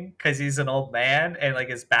straining because he's an old man and like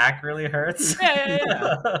his back really hurts.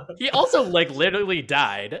 Yeah. He also like literally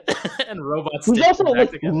died, and robots. He's also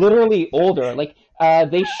like literally older. Like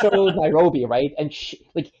they showed Nairobi, right? And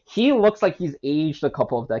he looks like he's aged a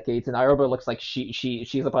couple of decades, and Nairobi looks like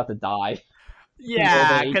she's about to die.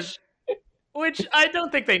 Yeah, because. Which I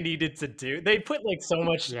don't think they needed to do. They put like so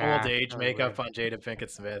much old age makeup on Jada Pinkett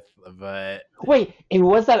Smith, but wait, it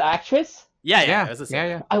was that actress? Yeah. It was the same.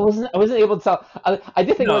 Yeah. I wasn't able to tell. I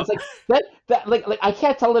did think it was like that. Like I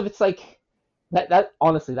can't tell if it's like that.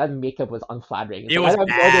 Honestly, that makeup was unflattering. It was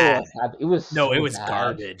bad. It was bad.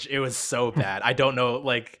 Garbage. It was so bad. I don't know.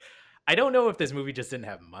 I don't know if this movie just didn't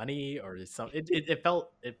have money or something. It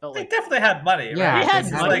felt like they definitely had money. Right? Yeah, it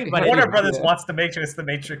had money, like, but Warner Brothers wants the Matrix. The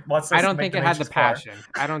Matrix wants. I don't think it had the passion.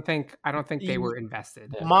 I don't think they were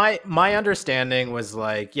invested. My understanding was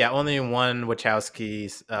like, only one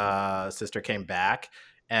Wachowski's sister came back,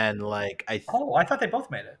 and like I thought they both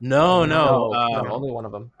made it. No, only one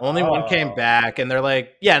of them. Only one came back, and they're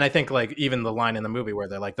like, and I think like even the line in the movie where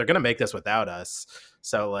they're like, they're gonna make this without us.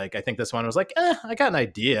 So like I think this one was like, I got an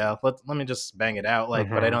idea. Let me just bang it out. Like,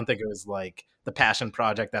 but I don't think it was like the passion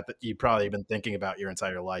project that you've probably been thinking about your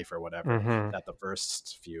entire life or whatever. That the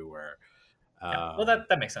first few were. Well,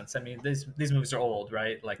 that makes sense. I mean, these movies are old,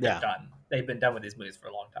 right? Like they're done. They've been done with these movies for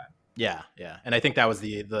a long time. Yeah, and I think that was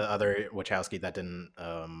the other Wachowski that didn't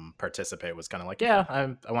participate was kind of like,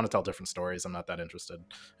 I want to tell different stories. I'm not that interested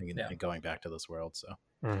in going back to this world. So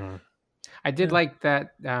I did like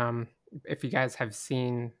that. If you guys have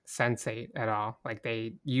seen Sense8 at all, like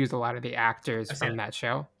they use a lot of the actors from that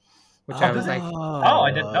show, which I was like,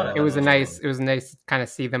 I didn't know that. It was nice to kind of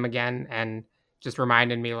see them again, and just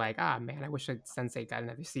reminded me like, man, I wish Sense8 got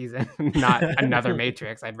another season, not another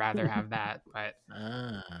Matrix. I'd rather have that. But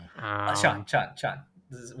Sean,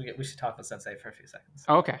 we should talk about Sense8 for a few seconds.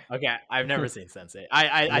 Okay. I've never seen Sense8.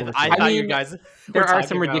 I thought you guys. There are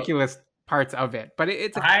some ridiculous parts of it, but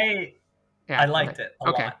it's. I liked it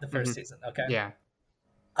a lot the first season. Okay. Yeah.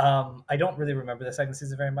 I don't really remember the second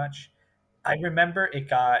season very much. I remember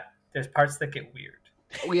there's parts that get weird.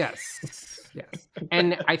 Oh, yes.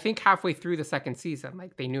 And I think halfway through the second season,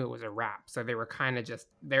 like they knew it was a wrap, so they were kind of just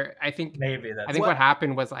there. I think what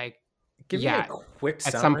happened was like, give me a quick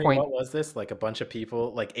summary. At some point, what was this? Like a bunch of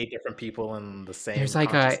people, like 8 different people in the same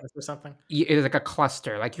consciousness or something? It is like a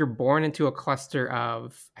cluster. Like you're born into a cluster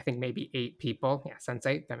of, I think maybe 8 people. Yeah,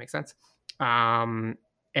 Sense8. That makes sense.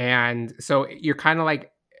 And so you're kind of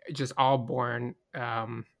like just all born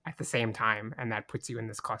at the same time, and that puts you in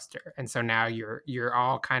this cluster. And so now you're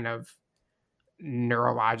all kind of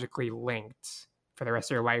neurologically linked for the rest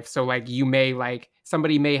of your life. So like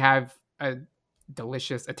somebody may have a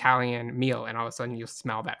delicious Italian meal, and all of a sudden you'll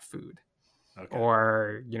smell that food. Okay.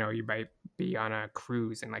 Or you might be on a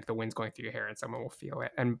cruise and like the wind's going through your hair and someone will feel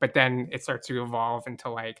it, but then it starts to evolve into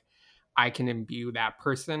like, I can imbue that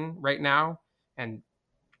person right now. And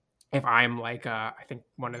if I'm like, I think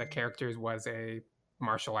one of the characters was a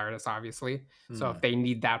martial artist, obviously. So if they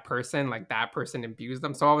need that person, like that person imbues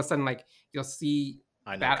them. So all of a sudden, like you'll see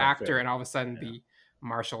that actor, and all of a sudden the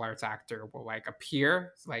martial arts actor will like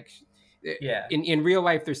appear. It's like, in real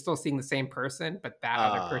life, they're still seeing the same person, but that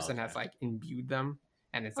other person has like imbued them,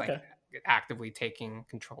 and it's like actively taking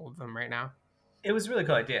control of them right now. It was a really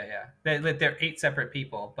cool idea, yeah. They're 8 separate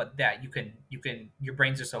people, but that you can your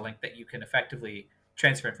brains are so linked that you can effectively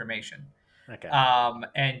transfer information. Okay.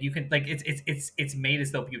 And you can like it's made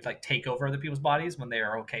as though you'd like take over other people's bodies when they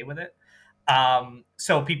are okay with it.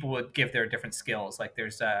 So people would give their different skills. Like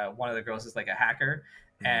there's one of the girls is like a hacker,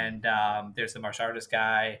 and there's the martial artist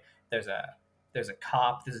guy. There's a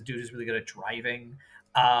cop. There's a dude who's really good at driving.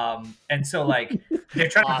 And so like they're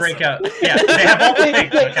trying to break out. Yeah, they have all the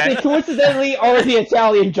things. Okay? They coincidentally are the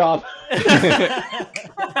Italian job. But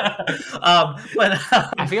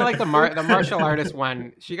I feel like the martial artist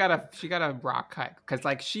one, she got a rock cut because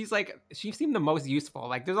like she seemed the most useful.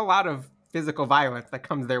 Like there's a lot of physical violence that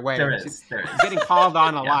comes their way. There is getting called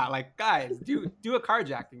on a lot. Like, guys, do a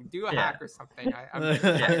carjacking, do a hack or something.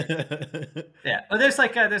 Well, there's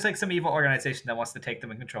like some evil organization that wants to take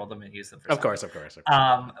them and control them and use them for of course.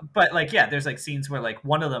 But like, yeah, there's like scenes where like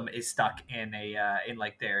one of them is stuck in they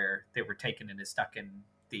were taken and is stuck in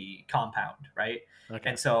the compound, right? Okay.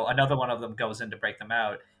 And so another one of them goes in to break them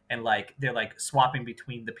out. And like they're like swapping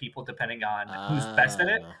between the people depending on who's best at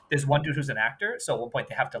it. There's one dude who's an actor, so at one point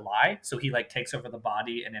they have to lie. So he like takes over the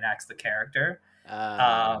body and enacts the character.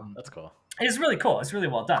 That's cool. It's really cool. It's really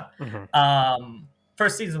well done.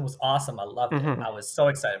 First season was awesome. I loved it. I was so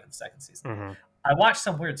excited for the second season. I watched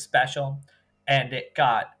some weird special, and it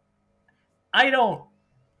got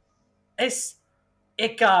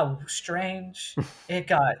strange. It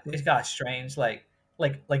got strange, like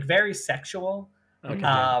very sexual. Okay.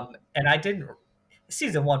 And I didn't.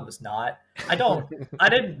 Season 1 was not. I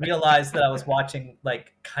didn't realize that I was watching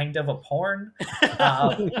like kind of a porn.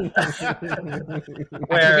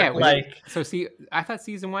 Where like I thought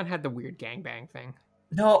season 1 had the weird gangbang thing.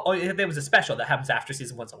 No, there was a special that happens after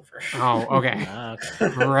season 1's over. Oh, okay.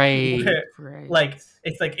 Right. Like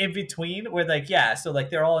it's like in between where like so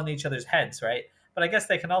like they're all in each other's heads, right? But I guess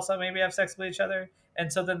they can also maybe have sex with each other,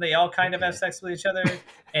 and so then they all kind of have sex with each other,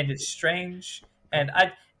 and it's strange. And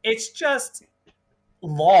it's just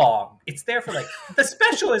long. It's there for like the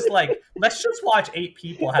special is like, let's just watch 8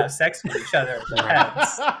 people have sex with each other in their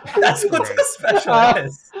heads. That's what the special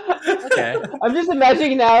is. Okay. I'm just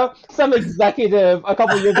imagining now some executive a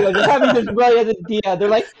couple years ago, they're having this brilliant idea. They're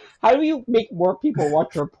like, how do you make more people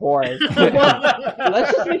watch your porn?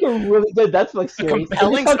 Let's just make a really good Netflix series.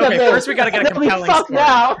 Compelling. Okay, first we gotta get a compelling story.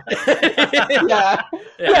 Now.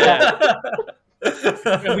 Yeah.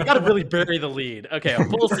 We got to really bury the lead. Okay, a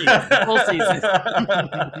full season.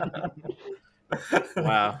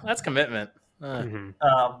 Wow, that's commitment.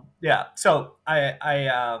 Yeah. So I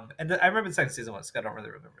remember the second season was. I don't really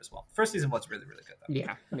remember as well. First season was really really good though.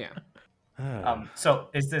 Yeah. So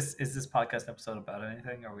is this podcast episode about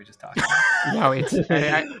anything, or are we just talking? No,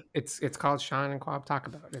 it's called Shawn and Kwab Talk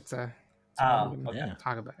About. It's a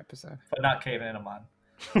talk about episode, but not caving in a mon.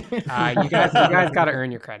 You guys got to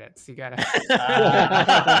earn your credits. You gotta.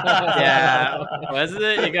 Was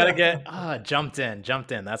it? You gotta get jumped in.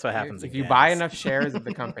 That's what happens. If you buy enough shares of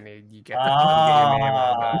the company, you get. Do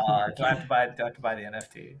I have to buy the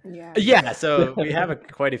NFT? Yeah. So we have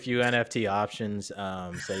quite a few NFT options.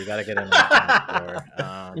 So you gotta get in.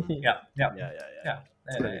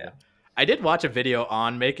 Yeah. I did watch a video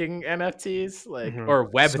on making NFTs,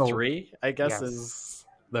 or Web3. I guess is.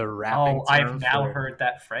 The rapping. I've now heard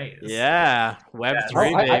that phrase. Yeah,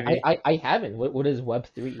 Web3, baby. I haven't. What is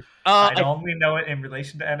Web3? I only know it in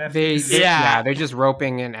relation to NFTs. They're just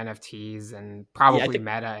roping in NFTs and probably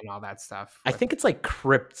Meta and all that stuff. I think it's like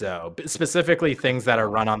crypto, specifically things that are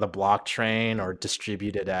run on the blockchain or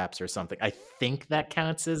distributed apps or something. I think that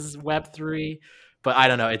counts as Web3, but I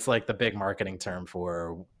don't know. It's like the big marketing term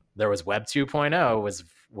for there was Web 2.0,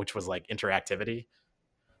 which was like interactivity.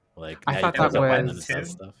 Like I thought that was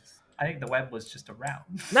stuff. I think the web was just around.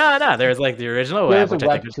 No, there's like the original web, which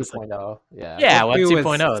I think was just 2.0. Yeah, Web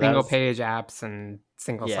 2.0. Single page apps and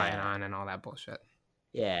single sign on and all that bullshit.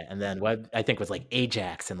 Yeah, and then web I think was like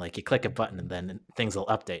Ajax, and like you click a button and then things will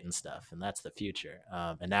update and stuff, and that's the future.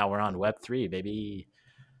 And now we're on Web 3, baby,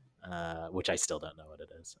 which I still don't know what it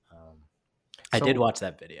is. I did watch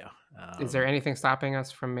that video. Is there anything stopping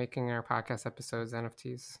us from making our podcast episodes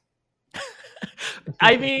NFTs?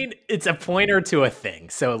 I mean, it's a pointer to a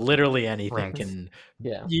thing, so literally anything can.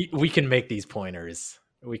 Yeah, we can make these pointers.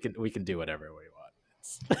 We can do whatever we want.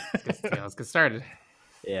 Let's get started.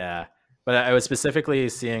 Yeah, but I was specifically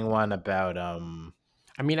seeing one about. I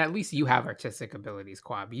mean, at least you have artistic abilities,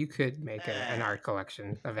 Kwab. You could make an art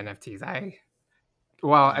collection of NFTs.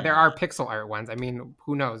 There are pixel art ones. I mean,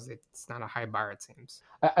 who knows? It's not a high bar, it seems.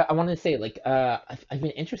 I wanted to say, I've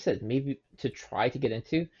been interested maybe to try to get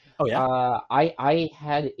into. Oh yeah. I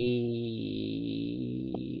had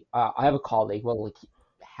I have a colleague. Well,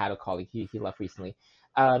 had a colleague. He left recently,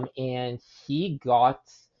 and he's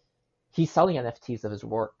selling NFTs of his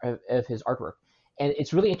work, of his artwork, and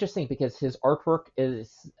it's really interesting because his artwork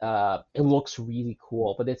is it looks really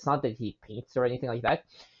cool, but it's not that he paints or anything like that.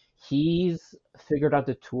 He's figured out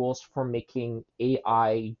the tools for making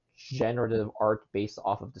AI generative art based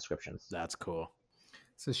off of descriptions. That's cool.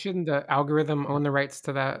 So shouldn't the algorithm own the rights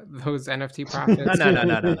to those NFT profits?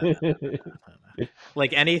 No.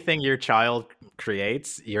 Like anything your child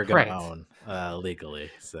creates, you're gonna own. legally.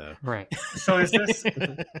 So Right. So is this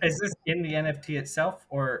in the NFT itself,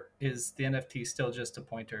 or is the NFT still just a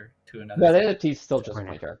pointer to another No, the thing? NFT is still just a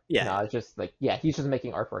pointer. Yeah. No, it's just like, yeah, he's just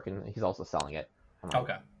making artwork and he's also selling it.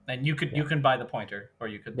 Okay. And you can buy the pointer, or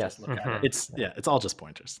you could just look at it. It's all just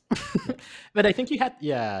pointers. But I think you had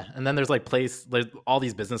and then there's all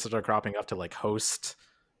these businesses are cropping up to like host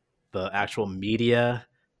the actual media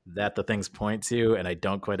that the things point to, and I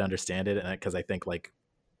don't quite understand it, because I think like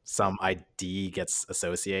some ID gets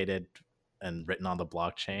associated and written on the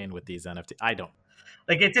blockchain with these NFT. I don't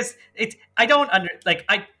like it. Just it. I don't under like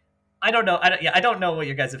I don't know. I don't know what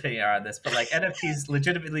your guys' opinion are on this, but like NFTs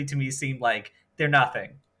legitimately to me seem like they're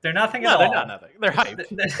nothing. They're nothing at all. They're not nothing. They're hype.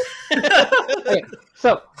 Okay,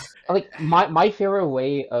 so like my favorite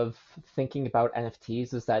way of thinking about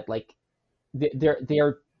NFTs is that like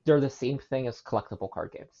they're the same thing as collectible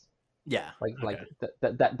card games. Yeah.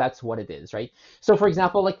 That's what it is, right? So for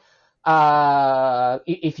example, like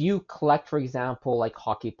if you collect, for example, like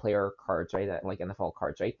hockey player cards, right? Like NFL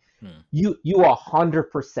cards, right? You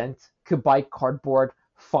 100% could buy cardboard,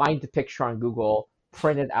 find the picture on Google,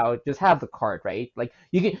 print it out, just have the card, right? Like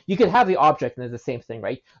you can have the object and it's the same thing,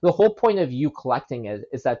 right? The whole point of you collecting it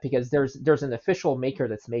is that because there's an official maker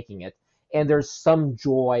that's making it, and there's some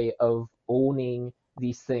joy of owning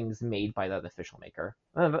these things made by that official maker,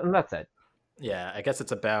 and that's it. Yeah, I guess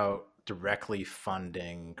it's about directly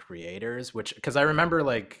funding creators, which, because I remember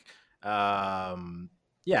like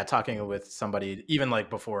talking with somebody even like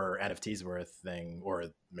before NFTs were a thing, or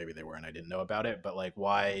maybe they were and I didn't know about it, but like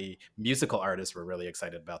why musical artists were really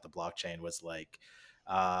excited about the blockchain was like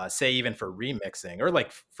say even for remixing, or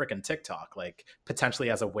like freaking TikTok, like potentially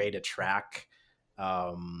as a way to track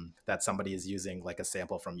that somebody is using like a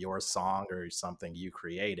sample from your song or something you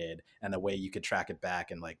created, and the way you could track it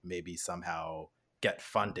back and like maybe somehow get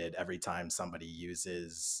funded every time somebody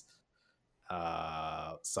uses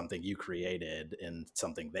something you created in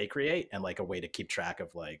something they create, and like a way to keep track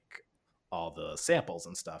of like all the samples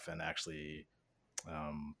and stuff, and actually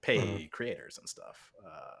pay creators and stuff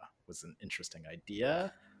was an interesting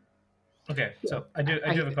idea. Okay, so I do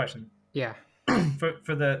have a question. Yeah.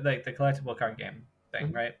 for the like the collectible card game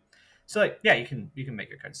thing, right? So like you can make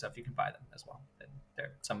your card stuff, you can buy them as well, and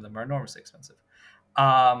some of them are enormously expensive,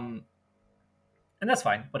 and that's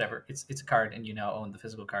fine, whatever. It's a card, and you now own the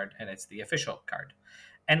physical card, and it's the official card.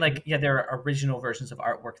 And like there are original versions of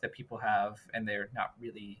artwork that people have, and they're not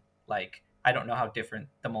really like, I don't know how different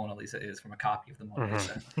the Mona Lisa is from a copy of the Mona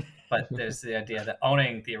Lisa, but there's the idea that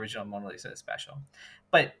owning the original Mona Lisa is special.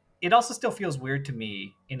 But it also still feels weird to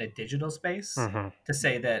me in a digital space to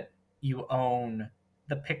say that you own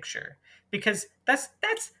the picture, because that's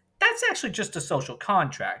actually just a social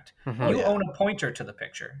contract. You own a pointer to the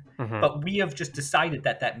picture, but we have just decided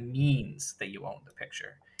that means that you own the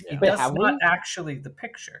picture. Yeah. That's not actually the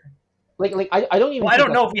picture. Like I don't even. Well, I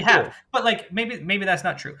don't know if we have, but like maybe that's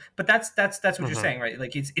not true. But that's what you're saying, right?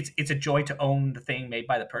 Like it's a joy to own the thing made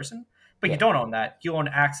by the person, but you don't own that. You own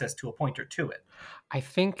access to a pointer to it. I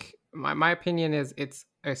think my opinion is it's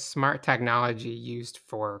a smart technology used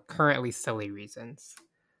for currently silly reasons.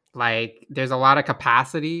 Like there's a lot of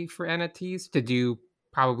capacity for NFTs to do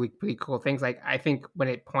probably pretty cool things. Like I think when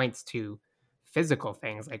it points to physical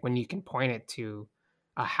things, like when you can point it to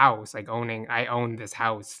a house, like I own this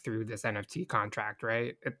house through this NFT contract,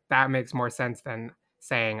 right? That makes more sense than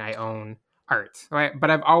saying I own art, right? But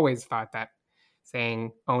I've always thought that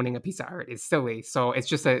saying owning a piece of art is silly. So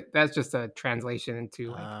that's just a translation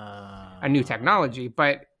into like a new technology.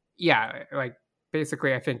 But yeah, like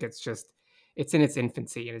basically I think it's in its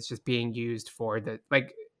infancy, and it's just being used for the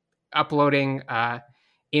like uploading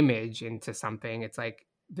image into something. It's like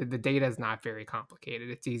the data is not very complicated.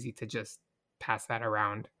 It's easy to just pass that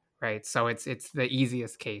around, right? So it's the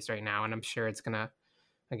easiest case right now, and I'm sure it's gonna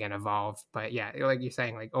again evolve. But yeah, like you're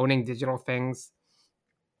saying, like owning digital things,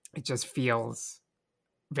 it just feels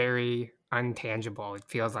very untangible. It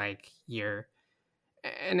feels like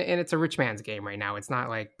and it's a rich man's game right now. It's not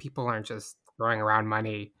like people aren't just throwing around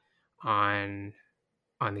money on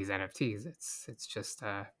these NFTs. It's just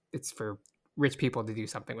it's for rich people to do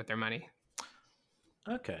something with their money.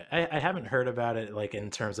 Okay, I haven't heard about it like in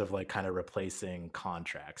terms of like kind of replacing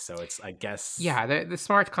contracts. So it's, I guess, the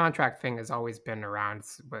smart contract thing has always been around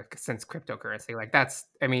since cryptocurrency. Like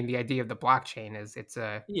the idea of the blockchain is it's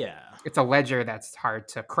a ledger that's hard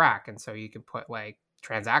to crack, and so you can put like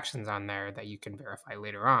transactions on there that you can verify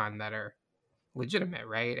later on that are legitimate,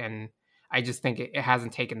 right? And I just think it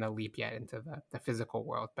hasn't taken the leap yet into the physical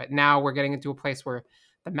world. But now we're getting into a place where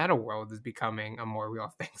the meta world is becoming a more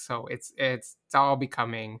real thing. So it's all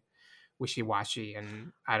becoming wishy-washy,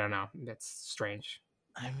 and I don't know. That's strange.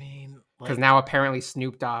 I mean, because now apparently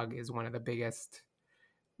Snoop Dogg is one of the biggest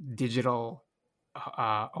digital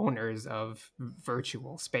owners of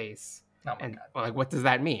virtual space. Oh my and God. like, what does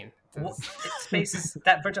that mean? Space is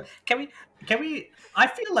that virtual? Can we? I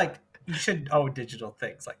feel like you should own digital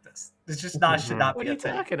things like this. This just should not what be are a you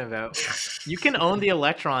thing. talking about? You can own the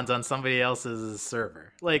electrons on somebody else's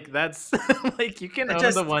server. Like that's like you can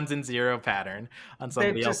own the ones in zero pattern on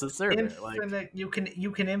somebody else's server. Infinite, you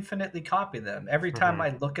can infinitely copy them. Every time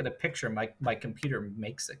I look at a picture, my computer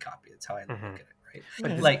makes a copy. That's how I look at it, right?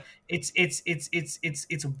 But like it's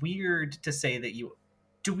weird to say that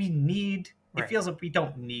do we need. It feels like we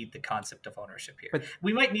don't need the concept of ownership here. But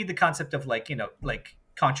we might need the concept of like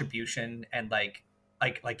contribution and like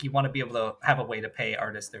you want to be able to have a way to pay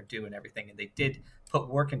artists their due and everything. And they did put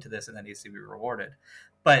work into this and that needs to be rewarded.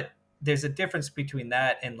 But there's a difference between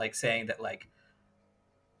that and like saying that like,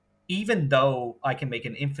 even though I can make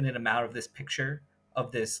an infinite amount of this picture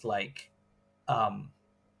of this like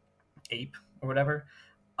ape or whatever,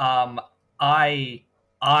 I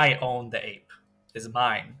own the ape. Is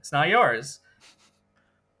mine. It's not yours.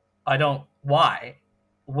 I don't. Why?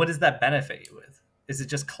 What does that benefit you with? Is it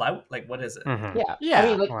just clout? Like, what is it? Yeah. I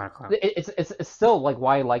mean, like, it's still like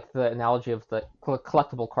why I like the analogy of the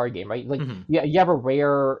collectible card game, right? Like, you have a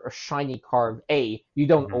rare or shiny card. You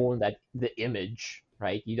don't own the image,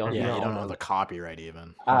 right? You don't own the copyright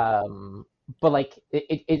even. But like,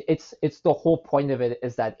 it's the whole point of it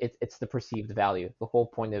is that it's the perceived value. The whole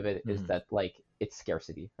point of it is that like it's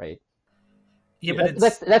scarcity, right? Yeah, but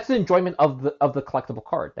that's the enjoyment of the collectible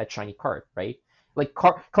card, that shiny card, right? Like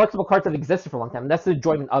collectible cards have existed for a long time. That's the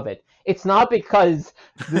enjoyment of it. It's not because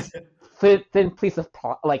this thin piece of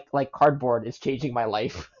like cardboard is changing my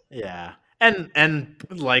life. Yeah, and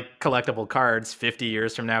like collectible cards, 50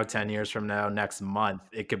 years from now, 10 years from now, next month,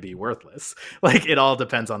 it could be worthless. Like it all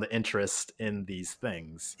depends on the interest in these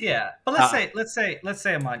things. Yeah, but let's say,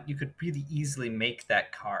 Amon, you could really easily make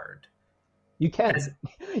that card. You can.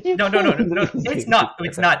 No. It's not.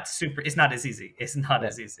 It's not super. It's not as easy. It's not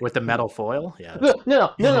as easy with the metal foil. Yeah.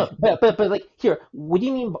 No. But like here, what do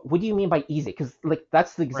you mean by easy? Because like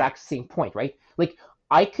that's the exact same point, right? Like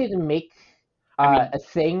I could make a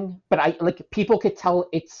thing, but I like people could tell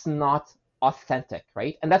it's not authentic,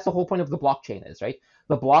 right? And that's the whole point of the blockchain is, right?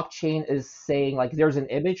 The blockchain is saying like there's an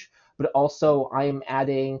image, but also I'm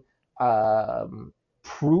adding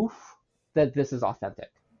proof that this is authentic.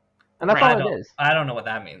 And that's all it is. I don't know what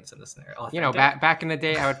that means in this scenario. Authentic. You know, back in the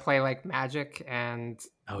day, I would play like Magic and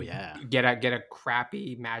get a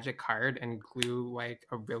crappy Magic card and glue like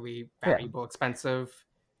a really valuable, expensive,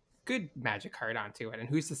 good Magic card onto it. And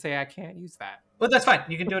who's to say I can't use that? Well, that's fine.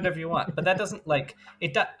 You can do whatever you want, but that doesn't like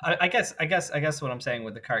it. I guess what I'm saying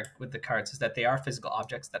with the cards is that they are physical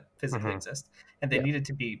objects that physically exist, and they needed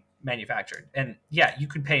to be manufactured. And you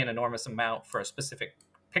could pay an enormous amount for a specific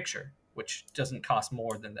picture, which doesn't cost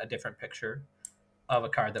more than a different picture of a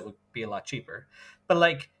card that would be a lot cheaper. But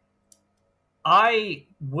like, I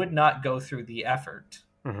would not go through the effort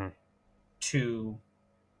to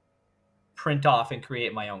print off and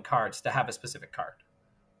create my own cards to have a specific card.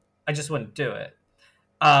 I just wouldn't do it.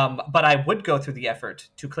 But I would go through the effort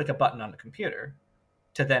to click a button on the computer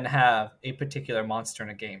to then have a particular monster in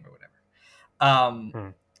a game or whatever.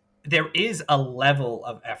 There is a level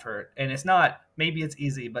of effort, and it's not, maybe it's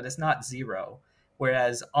easy, but it's not zero.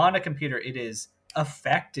 Whereas on a computer, it is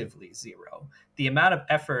effectively zero. The amount of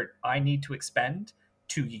effort I need to expend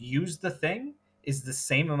to use the thing is the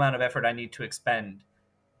same amount of effort I need to expend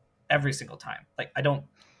every single time. Like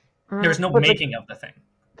there's no making of the thing.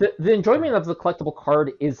 The enjoyment of the collectible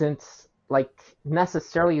card isn't like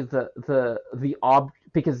necessarily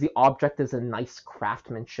because the object is a nice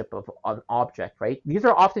craftsmanship of an object, right? These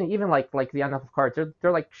are often even like the NFTs cards.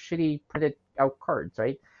 They're like shitty printed out cards,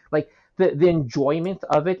 right? Like the enjoyment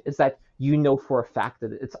of it is that you know for a fact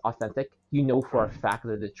that it's authentic. You know for a fact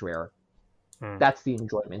that it's rare. That's the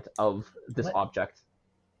enjoyment of this object.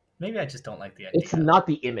 Maybe I just don't like the idea. It's not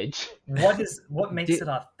the image. What makes it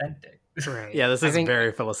authentic? Right. Yeah, this is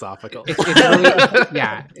very philosophical. It's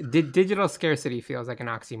really, digital scarcity feels like an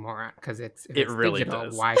oxymoron because it really digital,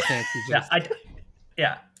 does. Why can't you just?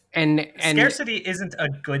 And scarcity isn't a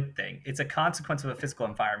good thing. It's a consequence of a physical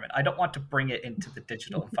environment. I don't want to bring it into the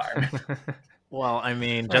digital environment. Well, I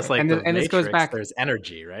mean, just like the Matrix, this goes back. There's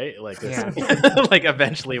energy, right? Like, like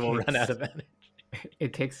eventually we'll run out of energy.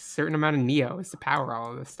 It takes a certain amount of neos to power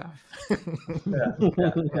all of this stuff.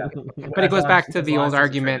 But it goes back to the old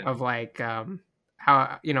argument of like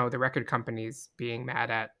how the record companies being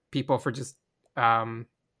mad at people for just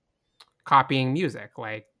copying music.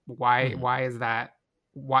 Like why is that?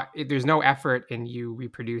 Why there's no effort in you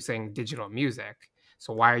reproducing digital music,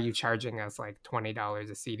 So why are you charging us like $20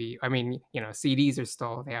 a CD? I mean, CDs are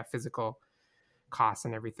still, they have physical costs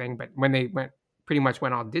and everything, but when they pretty much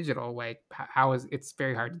went all digital, like it's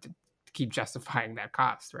very hard to keep justifying that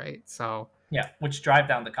cost, right? So yeah, which drive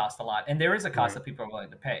down the cost a lot, and there is a cost that people are willing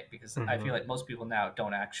to pay, because I feel like most people now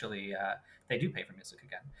don't actually they do pay for music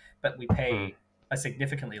again, but we pay a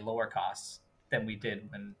significantly lower cost than we did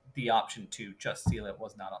when the option to just steal it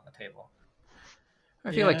was not on the table.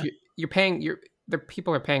 I feel like you're paying the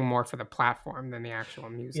people are paying more for the platform than the actual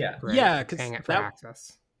music. Yeah, right? Yeah, because paying it for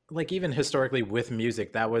access. Like even historically with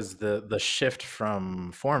music, that was the shift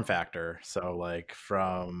from form factor. So like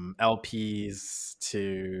from LPs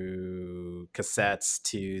to cassettes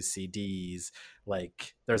to CDs,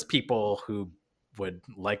 like there's people who would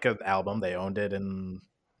like an album, they owned it in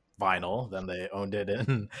vinyl, then they owned it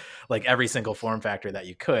in like every single form factor that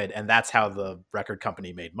you could, and that's how the record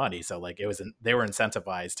company made money. So like they were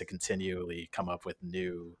incentivized to continually come up with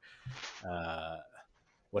new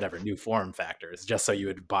new form factors, just so you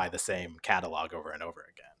would buy the same catalog over and over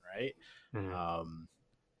again, right?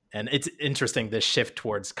 And it's interesting, this shift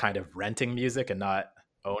towards kind of renting music and not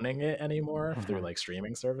owning it anymore through like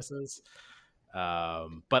streaming services.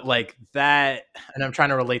 But like that, and I'm trying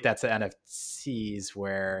to relate that to NFTs,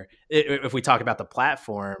 where if we talk about the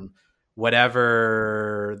platform,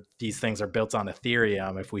 whatever these things are built on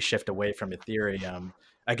Ethereum, if we shift away from Ethereum,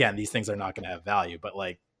 again, these things are not going to have value. But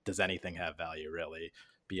like, does anything have value really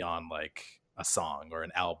beyond like a song or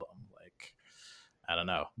an album? Like, I don't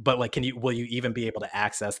know. But like, will you even be able to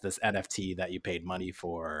access this NFT that you paid money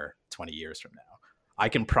for 20 years from now? I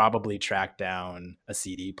can probably track down a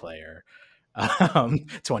CD player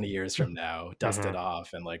 20 years from now, dust it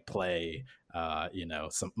off, and like play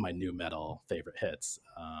some my new metal favorite hits,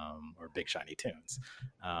 or big shiny tunes.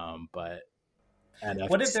 But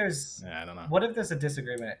what if there's I don't know. What if there's a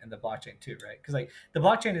disagreement in the blockchain too, right? Because like the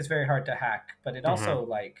blockchain is very hard to hack, but it also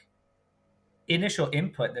like initial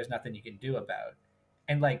input, there's nothing you can do about.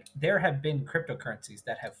 And like there have been cryptocurrencies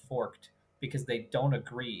that have forked because they don't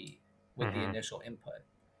agree with the initial input.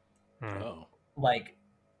 Oh. Like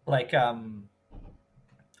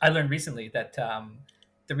I learned recently that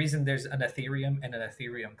the reason there's an Ethereum and an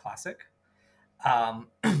Ethereum Classic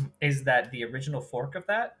is that the original fork of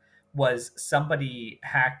that was somebody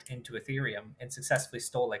hacked into Ethereum and successfully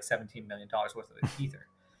stole like $17 million worth of Ether.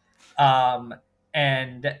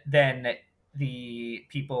 And then the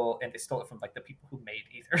people, and they stole it from like the people who made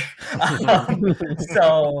Ether.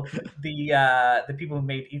 So the people who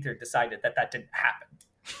made Ether decided that didn't happen.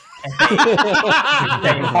 And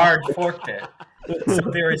they hard forked it.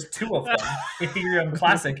 So there is two of them. Ethereum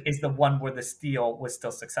Classic is the one where the steal was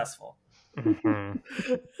still successful.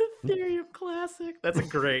 Ethereum Classic. That's a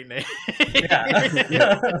great name.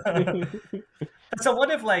 Yeah. So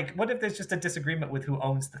what if there's just a disagreement with who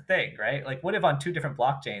owns the thing, right? Like what if on two different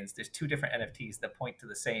blockchains there's two different NFTs that point to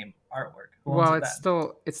the same artwork? Well, it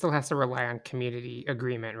still has to rely on community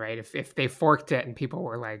agreement, right? If they forked it and people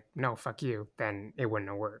were like, no, fuck you, then it wouldn't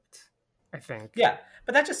have worked, I think. Yeah,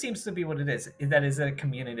 but that just seems to be what it is. That is a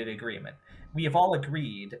community agreement. We have all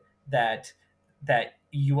agreed that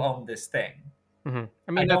you own this thing. I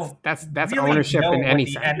mean, that's really ownership in any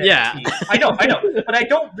sense. Yeah, I know, but I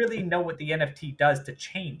don't really know what the NFT does to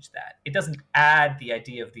change that. It doesn't add the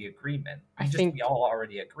idea of the agreement. We all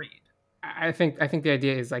already agreed. I think the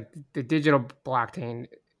idea is like the digital blockchain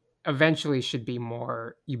eventually should be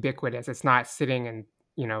more ubiquitous. It's not sitting in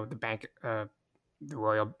the bank, the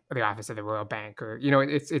office of the Royal Bank, or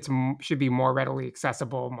it's should be more readily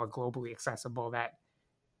accessible, more globally accessible. That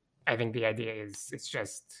I think the idea is it's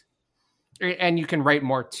just. And you can write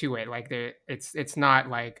more to it. Like it's not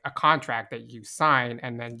like a contract that you sign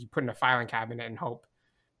and then you put in a filing cabinet and hope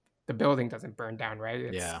the building doesn't burn down,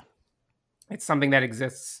 right? It's something that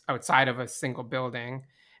exists outside of a single building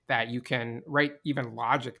that you can write even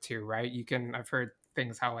logic to, right? I've heard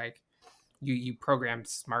things how like you program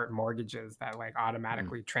smart mortgages that like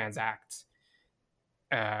automatically transact,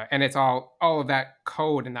 and it's all of that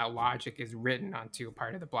code and that logic is written onto a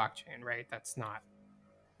part of the blockchain, right? That's not.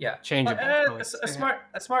 Yeah, changeable.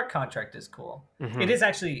 A smart contract is cool. It is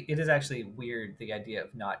actually weird, the idea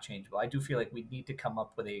of not changeable. I do feel like we need to come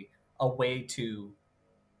up with a way to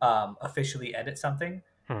officially edit something,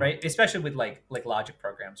 right? Especially with like logic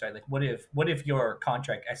programs, right? Like what if your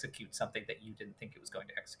contract executes something that you didn't think it was going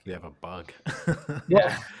to execute? You have a bug.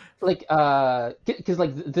 Yeah, like because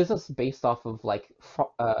like this is based off of like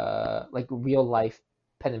real life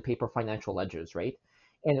pen and paper financial ledgers, right?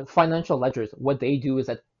 And financial ledgers, what they do is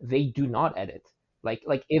that they do not edit. Like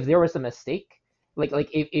if there was a mistake, like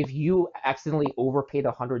if you accidentally overpaid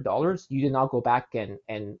 $100, you do not go back and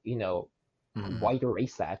why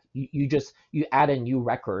erase that? You add a new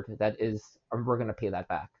record that is, we're going to pay that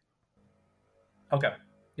back. Okay.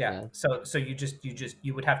 Yeah. So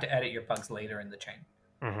you would have to edit your bugs later in the chain.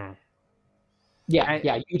 Mm-hmm.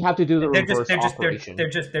 Yeah, you'd have to do the reverse operation. There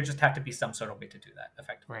just have to be some sort of way to do that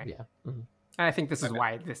effectively. Right. Yeah. Mm-hmm. And I think this is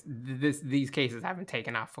why these cases haven't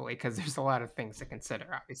taken off fully, because there's a lot of things to consider,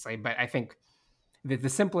 obviously. But I think the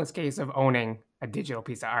simplest case of owning a digital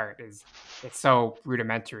piece of art is it's so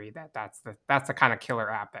rudimentary that's the kind of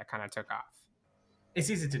killer app that kind of took off. It's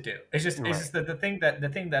easy to do. It's just the thing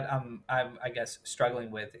that I'm I guess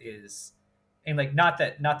struggling with is, and like not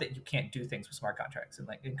that you can't do things with smart contracts, and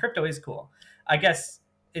like in crypto is cool. I guess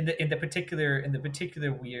in the particular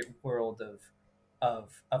weird world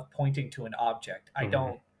of pointing to an object,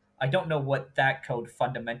 Mm-hmm. I don't know what that code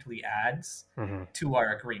fundamentally adds Mm-hmm. to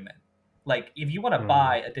our agreement. Like if you want to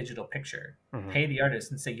buy a digital picture, Mm-hmm. pay the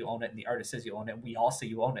artist and say you own it, and the artist says you own it, and we all say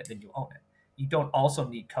you own it, then you own it. You don't also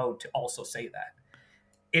need code to also say that.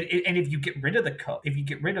 And if you get rid of the code, if you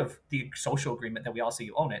get rid of the social agreement that we all say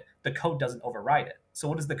you own it, the code doesn't override it. So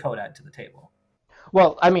what does the code add to the table?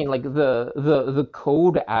 Well, I mean, like the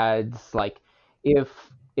code adds, like, if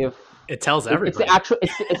it tells everybody. It's the actual.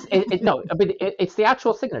 It's the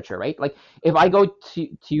actual signature, right? Like if I go to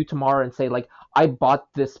you tomorrow and say, like, I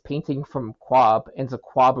bought this painting from Kwab, and it's a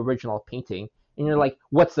Kwab original painting, and you're like,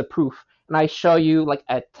 what's the proof? And I show you like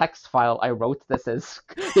a text file I wrote. This is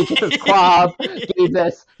Kwab gave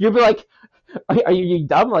this. You'll be like, are you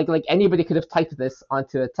dumb? Like anybody could have typed this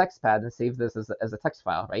onto a text pad and saved this as a text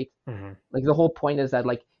file, right? Mm-hmm. Like the whole point is that,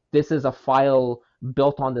 like, this is a file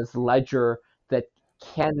built on this ledger that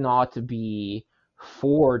cannot be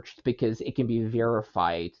forged because it can be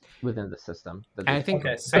verified within the system. And I think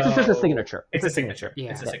it's just a signature. It's a signature.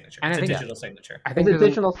 Yeah. It's a signature. And It's a digital signature. I think It's a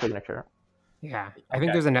digital signature. Yeah, I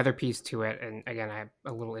think there's another piece to it, and again, I'm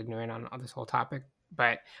a little ignorant on this whole topic,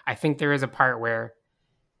 but I think there is a part where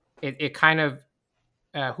it kind of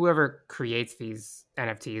whoever creates these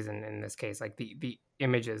NFTs, and in this case, like the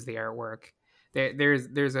images, the artwork, it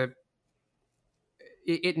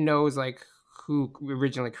knows like who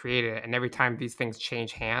originally created it, and every time these things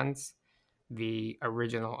change hands, the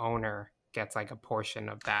original owner gets like a portion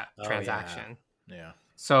of that transaction. Yeah.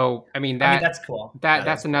 So, I mean, that's cool.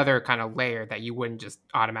 That's another kind of layer that you wouldn't just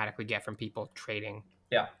automatically get from people trading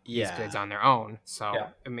these goods on their own. So,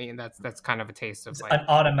 I mean, that's kind of a taste of like an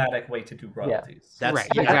automatic way to do royalties. That's right.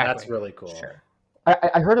 exactly. Exactly. That's really cool. Sure.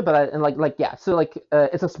 I heard about it, and like so like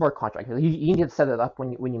it's a smart contract. You need to set it up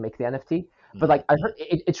when you make the NFT. But like I heard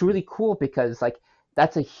it's really cool because like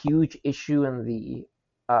that's a huge issue in the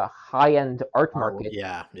high-end art market.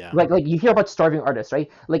 Yeah. Like you hear about starving artists, right?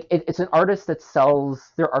 Like it's an artist that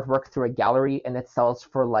sells their artwork through a gallery, and it sells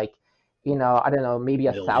for like, I don't know, maybe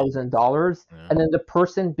 $1,000, and then the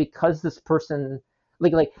person, because this person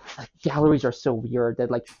like galleries are so weird that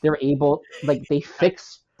like they're able, like, they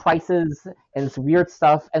fix prices and it's weird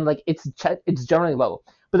stuff, and like it's generally low.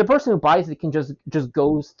 But the person who buys it can just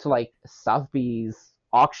goes to like Sotheby's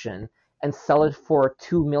auction and sell it for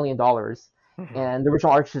 $2 million. And the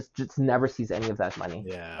original artist just never sees any of that money.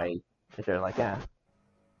 Yeah. Right. They're like, yeah.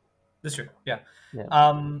 That's true. Yeah.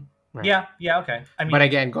 Right. Yeah. Okay. I mean, but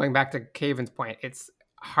again, going back to Kaven's point, it's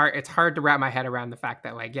hard to wrap my head around the fact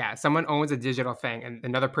that, like, someone owns a digital thing and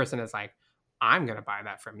another person is like, I'm gonna buy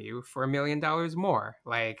that from you for $1 million more.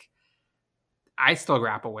 Like, I still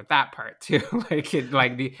grapple with that part too.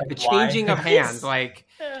 the changing of hands. Like,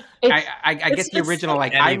 I get the original.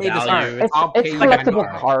 Like, I made this art. I'll pay you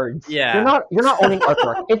collectible cards. Yeah, you're not owning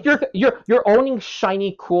artwork. You're owning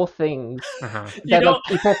shiny, cool things that like,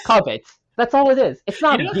 people covet. That's all it is. It's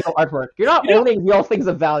not real artwork. You're not owning real things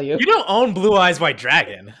of value. You don't own Blue Eyes White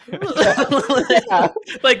Dragon.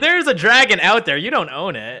 Like, there's a dragon out there. You don't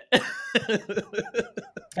own it.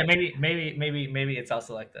 And maybe it's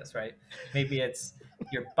also like this, right? Maybe it's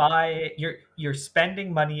you're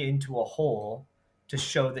spending money into a hole to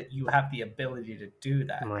show that you have the ability to do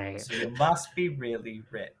that. Right. So you must be really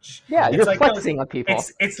rich. Yeah, it's you're like flexing on people.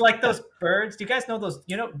 It's like those birds. Do you guys know those?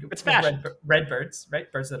 It's red birds, right?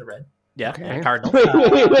 Birds that are red. Yeah, okay. Cardinals. Wait, no.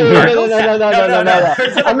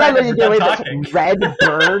 I'm not letting you get away with this. Red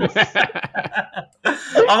birds. Birds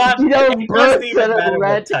that are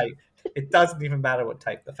red. Type. It doesn't even matter what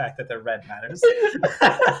type. The fact that they're red matters. It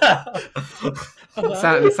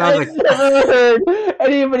sounds like I've never heard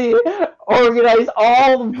anybody organize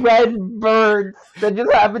all red birds that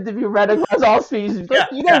just happen to be red across all species.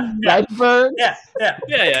 Red birds? Yeah.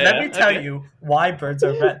 Let me tell you why birds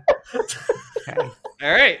are red. Okay.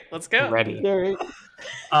 All right, let's go. Ready.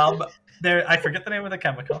 I forget the name of the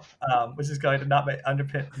chemical, which is going to not going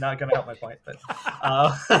to help my point. But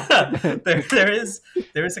there is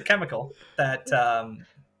a chemical that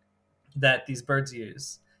that these birds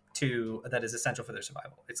use that is essential for their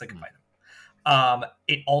survival. It's like a vitamin.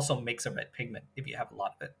 It also makes a red pigment if you have a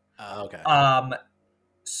lot of it. Okay.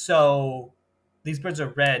 So these birds are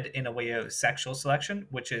red in a way of sexual selection,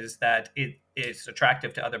 which is that it is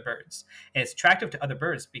attractive to other birds. And it's attractive to other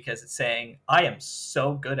birds because it's saying, I am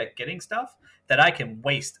so good at getting stuff that I can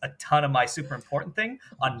waste a ton of my super important thing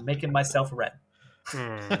on making myself red.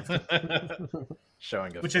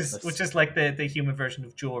 Showing which is like the human version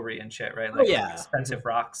of jewelry and shit, right? Like expensive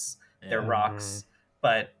rocks, they're rocks,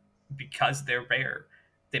 but because they're rare,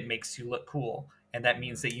 it makes you look cool. And that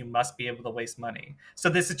means that you must be able to waste money. So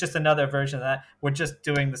this is just another version of that. We're just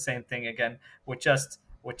doing the same thing again. We're just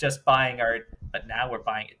buying art, but now we're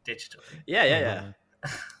buying it digitally. Yeah.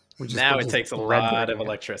 Now it takes a lot of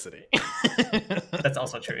electricity. That's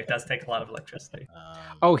also true. It does take a lot of electricity.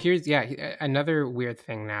 Here's another weird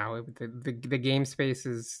thing now. The game space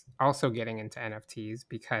is also getting into NFTs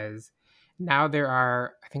because now there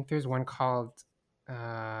are, I think there's one called,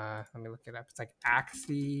 let me look it up. It's like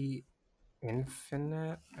Axie Infinity.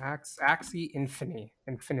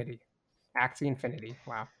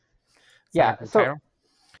 Wow. Yeah. So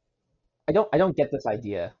title? I don't get this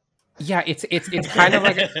idea. Yeah, it's kind of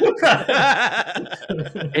like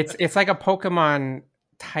it's like a Pokemon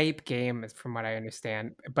type game, from what I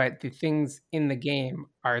understand. But the things in the game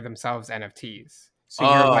are themselves NFTs.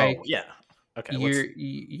 So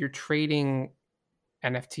you're trading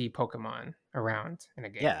NFT Pokemon around in a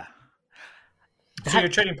game. Yeah. So you're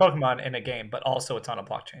trading Pokemon in a game, but also it's on a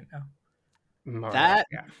blockchain now. That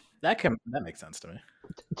makes sense to me.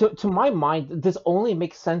 To my mind, this only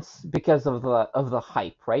makes sense because of the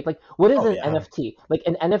hype, right? Like, what is an NFT? Like,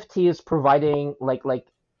 an NFT is providing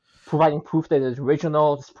providing proof that it's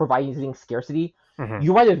original, it's providing scarcity. Mm-hmm.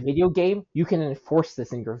 You write a video game, you can enforce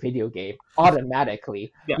this in your video game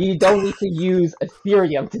automatically. Yeah. You don't need to use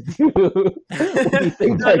Ethereum to do what these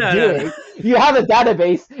things are doing. You have a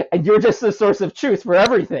database, and you're just the source of truth for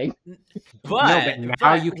everything. But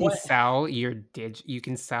now you can sell you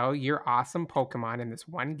can sell your awesome Pokemon in this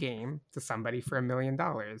one game to somebody for $1 million,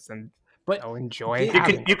 and they'll enjoy.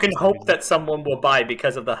 You can hope that someone will buy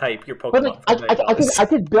because of the hype your Pokemon.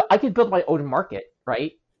 But I could build my own market,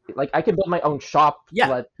 right? Like, I could build my own shop to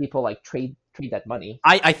let people trade that money.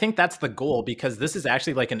 I think that's the goal, because this is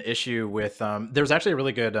actually like an issue with there's actually a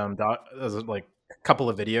really good like couple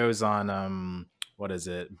of videos on what is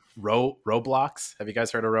it, Roblox. Have you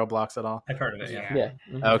guys heard of Roblox at all? I've heard of it. Yeah.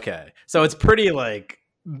 Mm-hmm. Okay, so it's pretty like,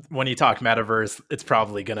 when you talk metaverse, it's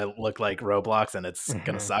probably gonna look like Roblox, and it's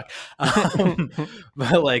gonna suck.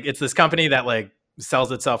 But like, it's this company that like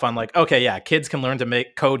sells itself on like, okay, yeah, kids can learn to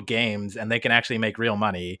code games, and they can actually make real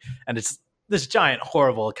money, and it's this giant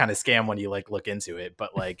horrible kind of scam when you like look into it.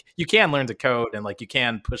 But like, you can learn to code, and like you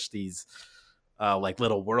can push these like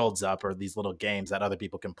little worlds up, or these little games that other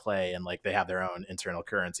people can play, and like they have their own internal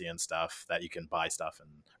currency and stuff that you can buy stuff and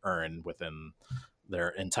earn within their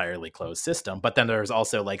entirely closed system. But then there's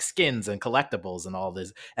also like skins and collectibles and all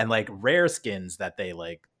this, and like rare skins that they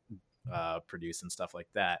like produce and stuff like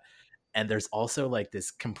that. And there's also like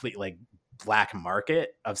this complete like black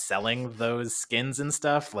market of selling those skins and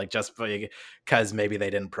stuff, like just because maybe they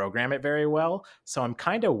didn't program it very well. So I'm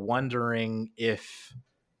kind of wondering if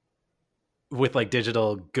with like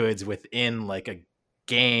digital goods within like a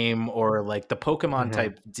game, or like the Pokemon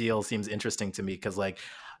type deal seems interesting to me, because like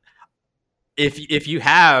if you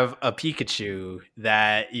have a Pikachu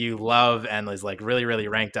that you love and is like really, really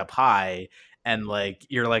ranked up high, and like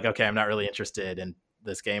you're like, okay, I'm not really interested in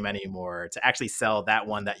this game anymore, to actually sell that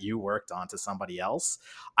one that you worked on to somebody else.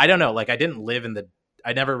 I don't know, like I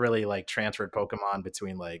never really like transferred Pokemon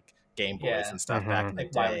between like Game Boys and stuff back in the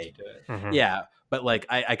day. Yeah, but like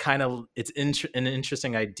I kind of, it's an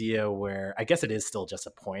interesting idea where I guess it is still just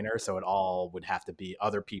a pointer, so it all would have to be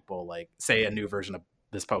other people, like say a new version of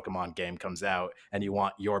this Pokemon game comes out and you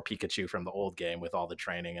want your Pikachu from the old game with all the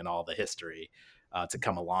training and all the history to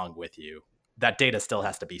come along with you. That data still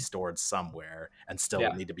has to be stored somewhere and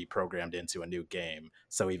still need to be programmed into a new game.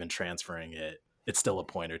 So even transferring it, it's still a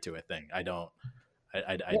pointer to a thing. I don't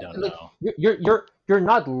know. You're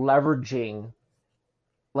not leveraging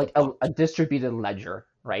like a distributed ledger,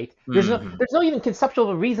 right? There's no even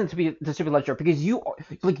conceptual reason to be a distributed ledger, because you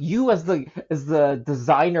as the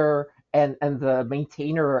designer and the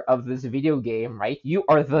maintainer of this video game, right? You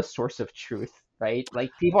are the source of truth, right?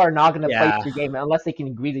 Like, people are not going to play your game unless they can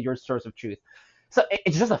agree that you're a source of truth. So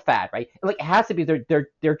it's just a fad, right? Like it has to be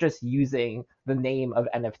they're just using the name of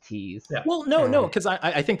NFTs. Yeah. Well, no, because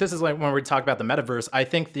I think this is like when we talk about the metaverse. I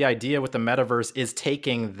think the idea with the metaverse is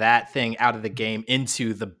taking that thing out of the game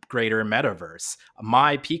into the greater metaverse.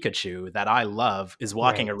 My Pikachu that I love is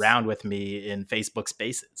walking around with me in Facebook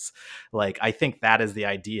Spaces. Like I think that is the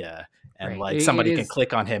idea. And like somebody can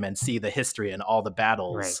click on him and see the history and all the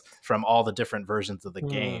battles from all the different versions of the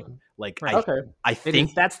game. Like I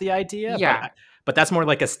think that's the idea. Yeah. But that's more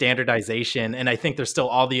like a standardization. And I think there's still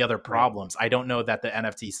all the other problems. I don't know that the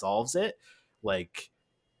NFT solves it. Like,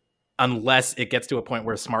 unless it gets to a point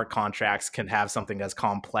where smart contracts can have something as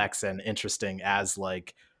complex and interesting as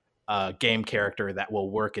like a game character that will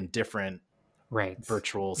work in different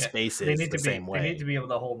virtual spaces the same way. They need to be able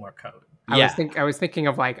to hold more code. I was thinking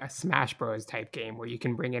of like a Smash Bros type game where you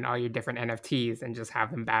can bring in all your different NFTs and just have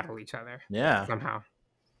them battle each other. Yeah. Somehow.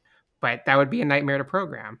 But that would be a nightmare to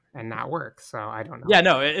program and not work. So I don't know. Yeah,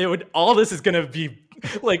 no, it would. All this is gonna be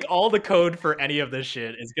like all the code for any of this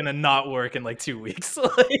shit is gonna not work in like 2 weeks.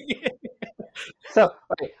 So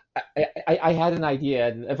I had an idea,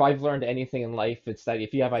 and if I've learned anything in life, it's that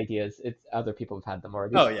if you have ideas, it's other people have had them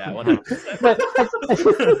already. Oh yeah, 100%.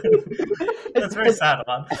 That's very sad,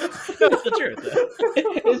 man. That's the truth.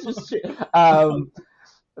 It's just true.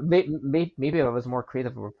 Maybe if I was more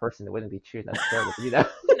creative of a person, it wouldn't be true necessarily.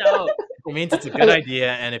 No, it means it's a good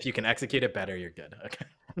idea, and if you can execute it better, you're good. Okay.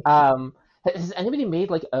 Has anybody made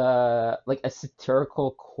like a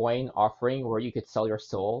satirical coin offering where you could sell your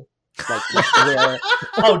soul? Like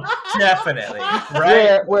where, definitely,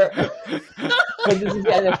 right? Where this is the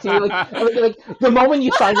NFT. Like the moment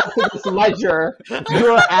you sign up to this ledger,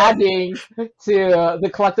 you're adding to the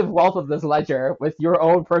collective wealth of this ledger with your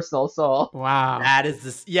own personal soul. Wow, that is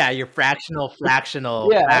this. Yeah, your fractional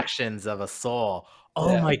fractions of a soul.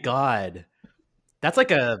 Oh my god, that's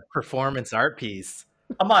like a performance art piece.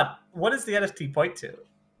 Ahmad, what does the NFT point to?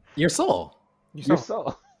 Your soul. Your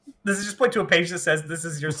soul. Does it just point to a page that says "This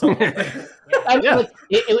is your soul"? Like,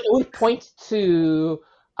 it would point to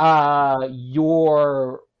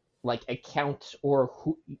your like account or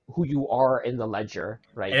who you are in the ledger,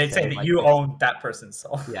 right? And it's saying that you own that person's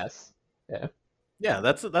soul. Yes. Yeah. Yeah,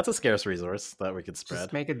 that's a scarce resource that we could spread.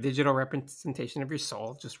 Just make a digital representation of your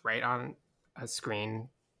soul, just right on a screen,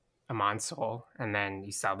 Amon's soul, and then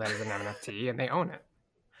you sell that as an NFT, and they own it.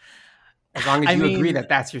 As long as you agree that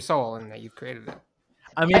that's your soul and that you've created it.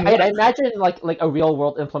 I mean, I imagine like a real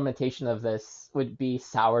world implementation of this would be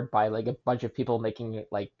soured by like a bunch of people making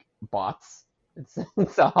like bots.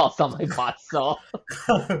 So I'll sell my bot soul.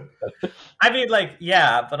 I mean, like,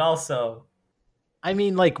 yeah, but also, I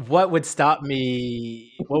mean, like, what would stop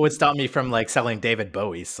me from like selling David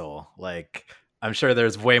Bowie's soul? Like, I'm sure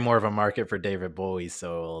there's way more of a market for David Bowie's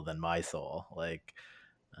soul than my soul. Like,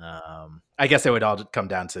 I guess it would all come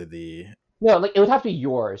down to the like it would have to be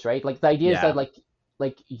yours, right? Like the idea is that like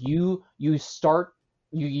you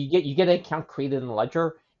get an account created in the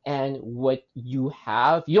ledger, and what you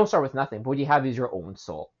have, you don't start with nothing, but what you have is your own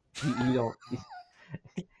soul. You don't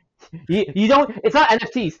you don't, it's not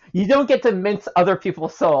NFTs. You don't get to mint other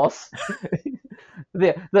people's souls.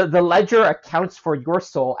 the ledger accounts for your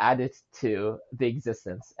soul added to the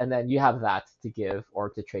existence, and then you have that to give or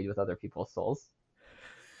to trade with other people's souls.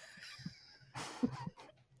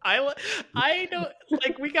 I don't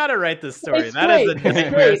like. We gotta write this story. It's that great. is a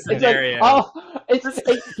nightmare scenario.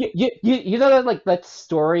 You know that like that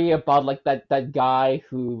story about like that guy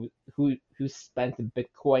who spent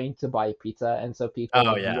Bitcoin to buy pizza, and so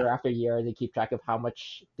people year after year they keep track of how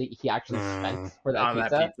much he actually spent for that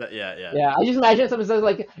pizza. Yeah. I just imagine something says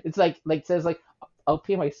like says like I'll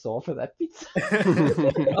pay my soul for that pizza.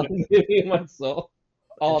 I'll give you my soul.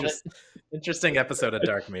 All of it. Interesting episode of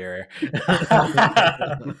Dark Mirror.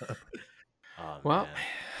 Well,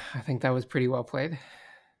 I think that was pretty well played.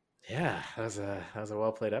 Yeah, that was a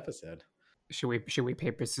well played episode. Should we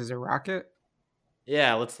paper scissors rock it?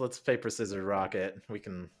 Yeah, let's paper scissors rock it. We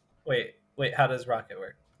can wait. How does rocket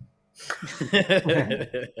work?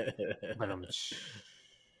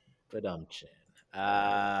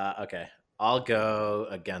 Okay, I'll go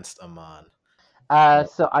against Aman.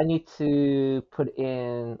 So I need to put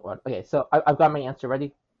in what? Okay, so I've got my answer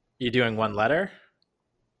ready. You doing one letter?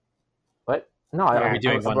 What? No, are we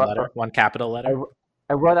doing one letter? One capital letter?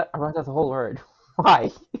 I wrote out the whole word.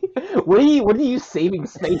 Why? What are you saving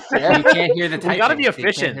space here? You can't hear the typing. You gotta be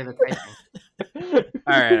efficient. All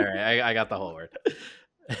right. I got the whole word.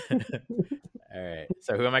 All right.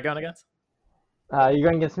 So who am I going against? You're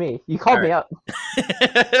going against me. You called me up.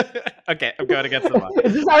 Okay, I'm going against the Mon.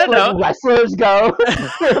 Is this how wrestlers go?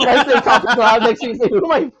 Wrestlers talking loud next to you, say,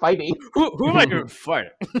 who am I fighting? Who am I going to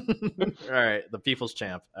fight? All right, the people's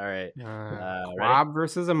champ. All right. Kwab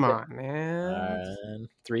versus Amon. And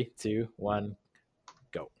 3, 2, 1,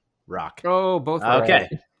 go. Rock. Oh, both. Okay.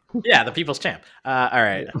 Yeah, the people's champ. All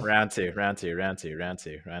right, round two. All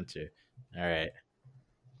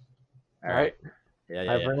right.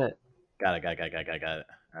 Yeah. I've run it. Got it.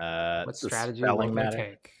 What strategy will we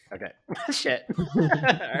take? Okay. Shit.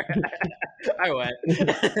 I went.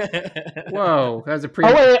 Whoa, that was a pre.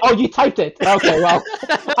 Oh, you typed it. Okay, well,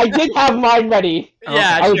 I did have mine ready.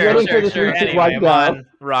 Yeah, I was waiting for this sure. Anyway,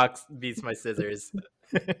 rocks beats my scissors.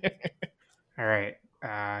 All right,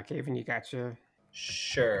 Kevin, you got your.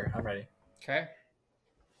 Sure, I'm ready. Okay.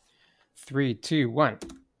 3, 2, 1.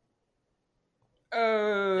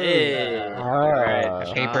 Oh. Hey. All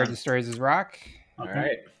right. Paper destroys his rock. All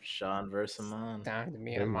right. Shawn versus Amon. Down to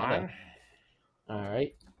me and Amon. All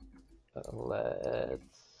right. Let's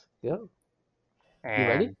go. And, you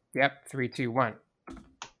ready? Yep. 3, 2, 1.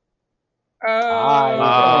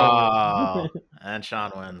 And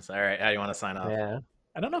Shawn wins. All right. How do you want to sign off? Yeah.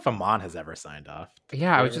 I don't know if Amon has ever signed off.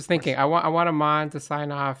 Yeah, I was just thinking. I want Amon to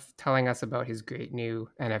sign off, telling us about his great new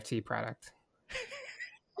NFT product.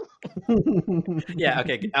 Yeah.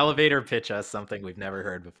 Okay. Elevator pitch us something we've never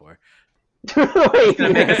heard before. Wait, it's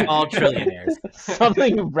gonna make us all trillionaires.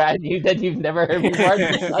 Something brand new that you've never heard before.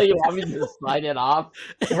 So you want me to slide it off?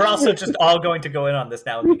 We're also just all going to go in on this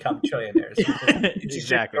now and become trillionaires.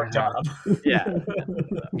 Exactly. Your job. Yeah.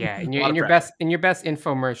 Yeah. In your best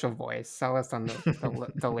infomercial voice, sell us on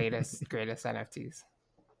the latest greatest NFTs.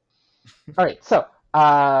 All right. So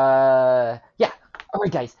yeah. All right,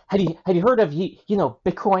 guys. Have you heard of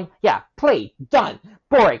Bitcoin? Yeah. Played. Done.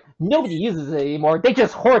 Boring. Nobody uses it anymore. They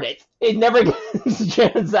just hoard it. It never gets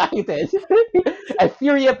transacted.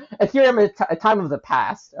 Ethereum is a time of the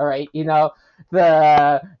past. All right.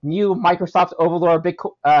 The new Microsoft Overlord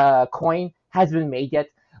Bitcoin coin has been made yet.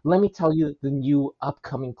 Let me tell you the new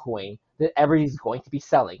upcoming coin that everybody's going to be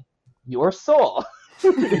selling. Your soul.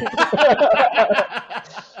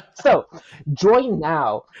 So join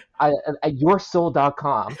now at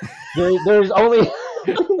yoursoul.com. There's only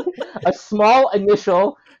a small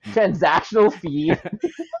initial transactional fee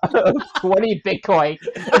of 20 Bitcoin.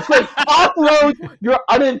 It's like offload your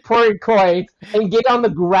unimportant coins and get on the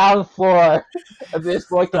ground floor of this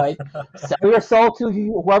Bitcoin. Sell your soul to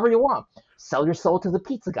whoever you want. Sell your soul to the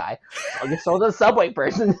pizza guy. Sell your soul to the subway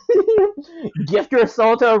person. Gift your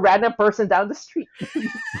soul to a random person down the street.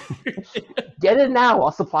 Get it now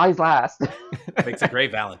while supplies last. Makes a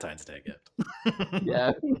great Valentine's Day gift.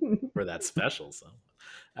 Yeah. For that special someone.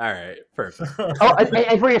 All right, perfect. Oh,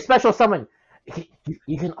 and for your special someone,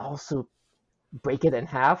 you can also break it in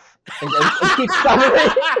half and keep some of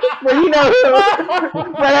it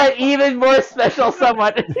for an even more special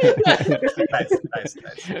someone.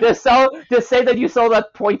 Nice. Just say that you sold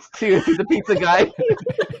at points to the pizza guy.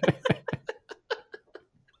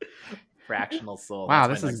 Fractional soul. Wow,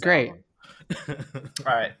 this is great.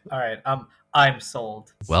 All right. I'm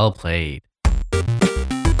sold. Well played.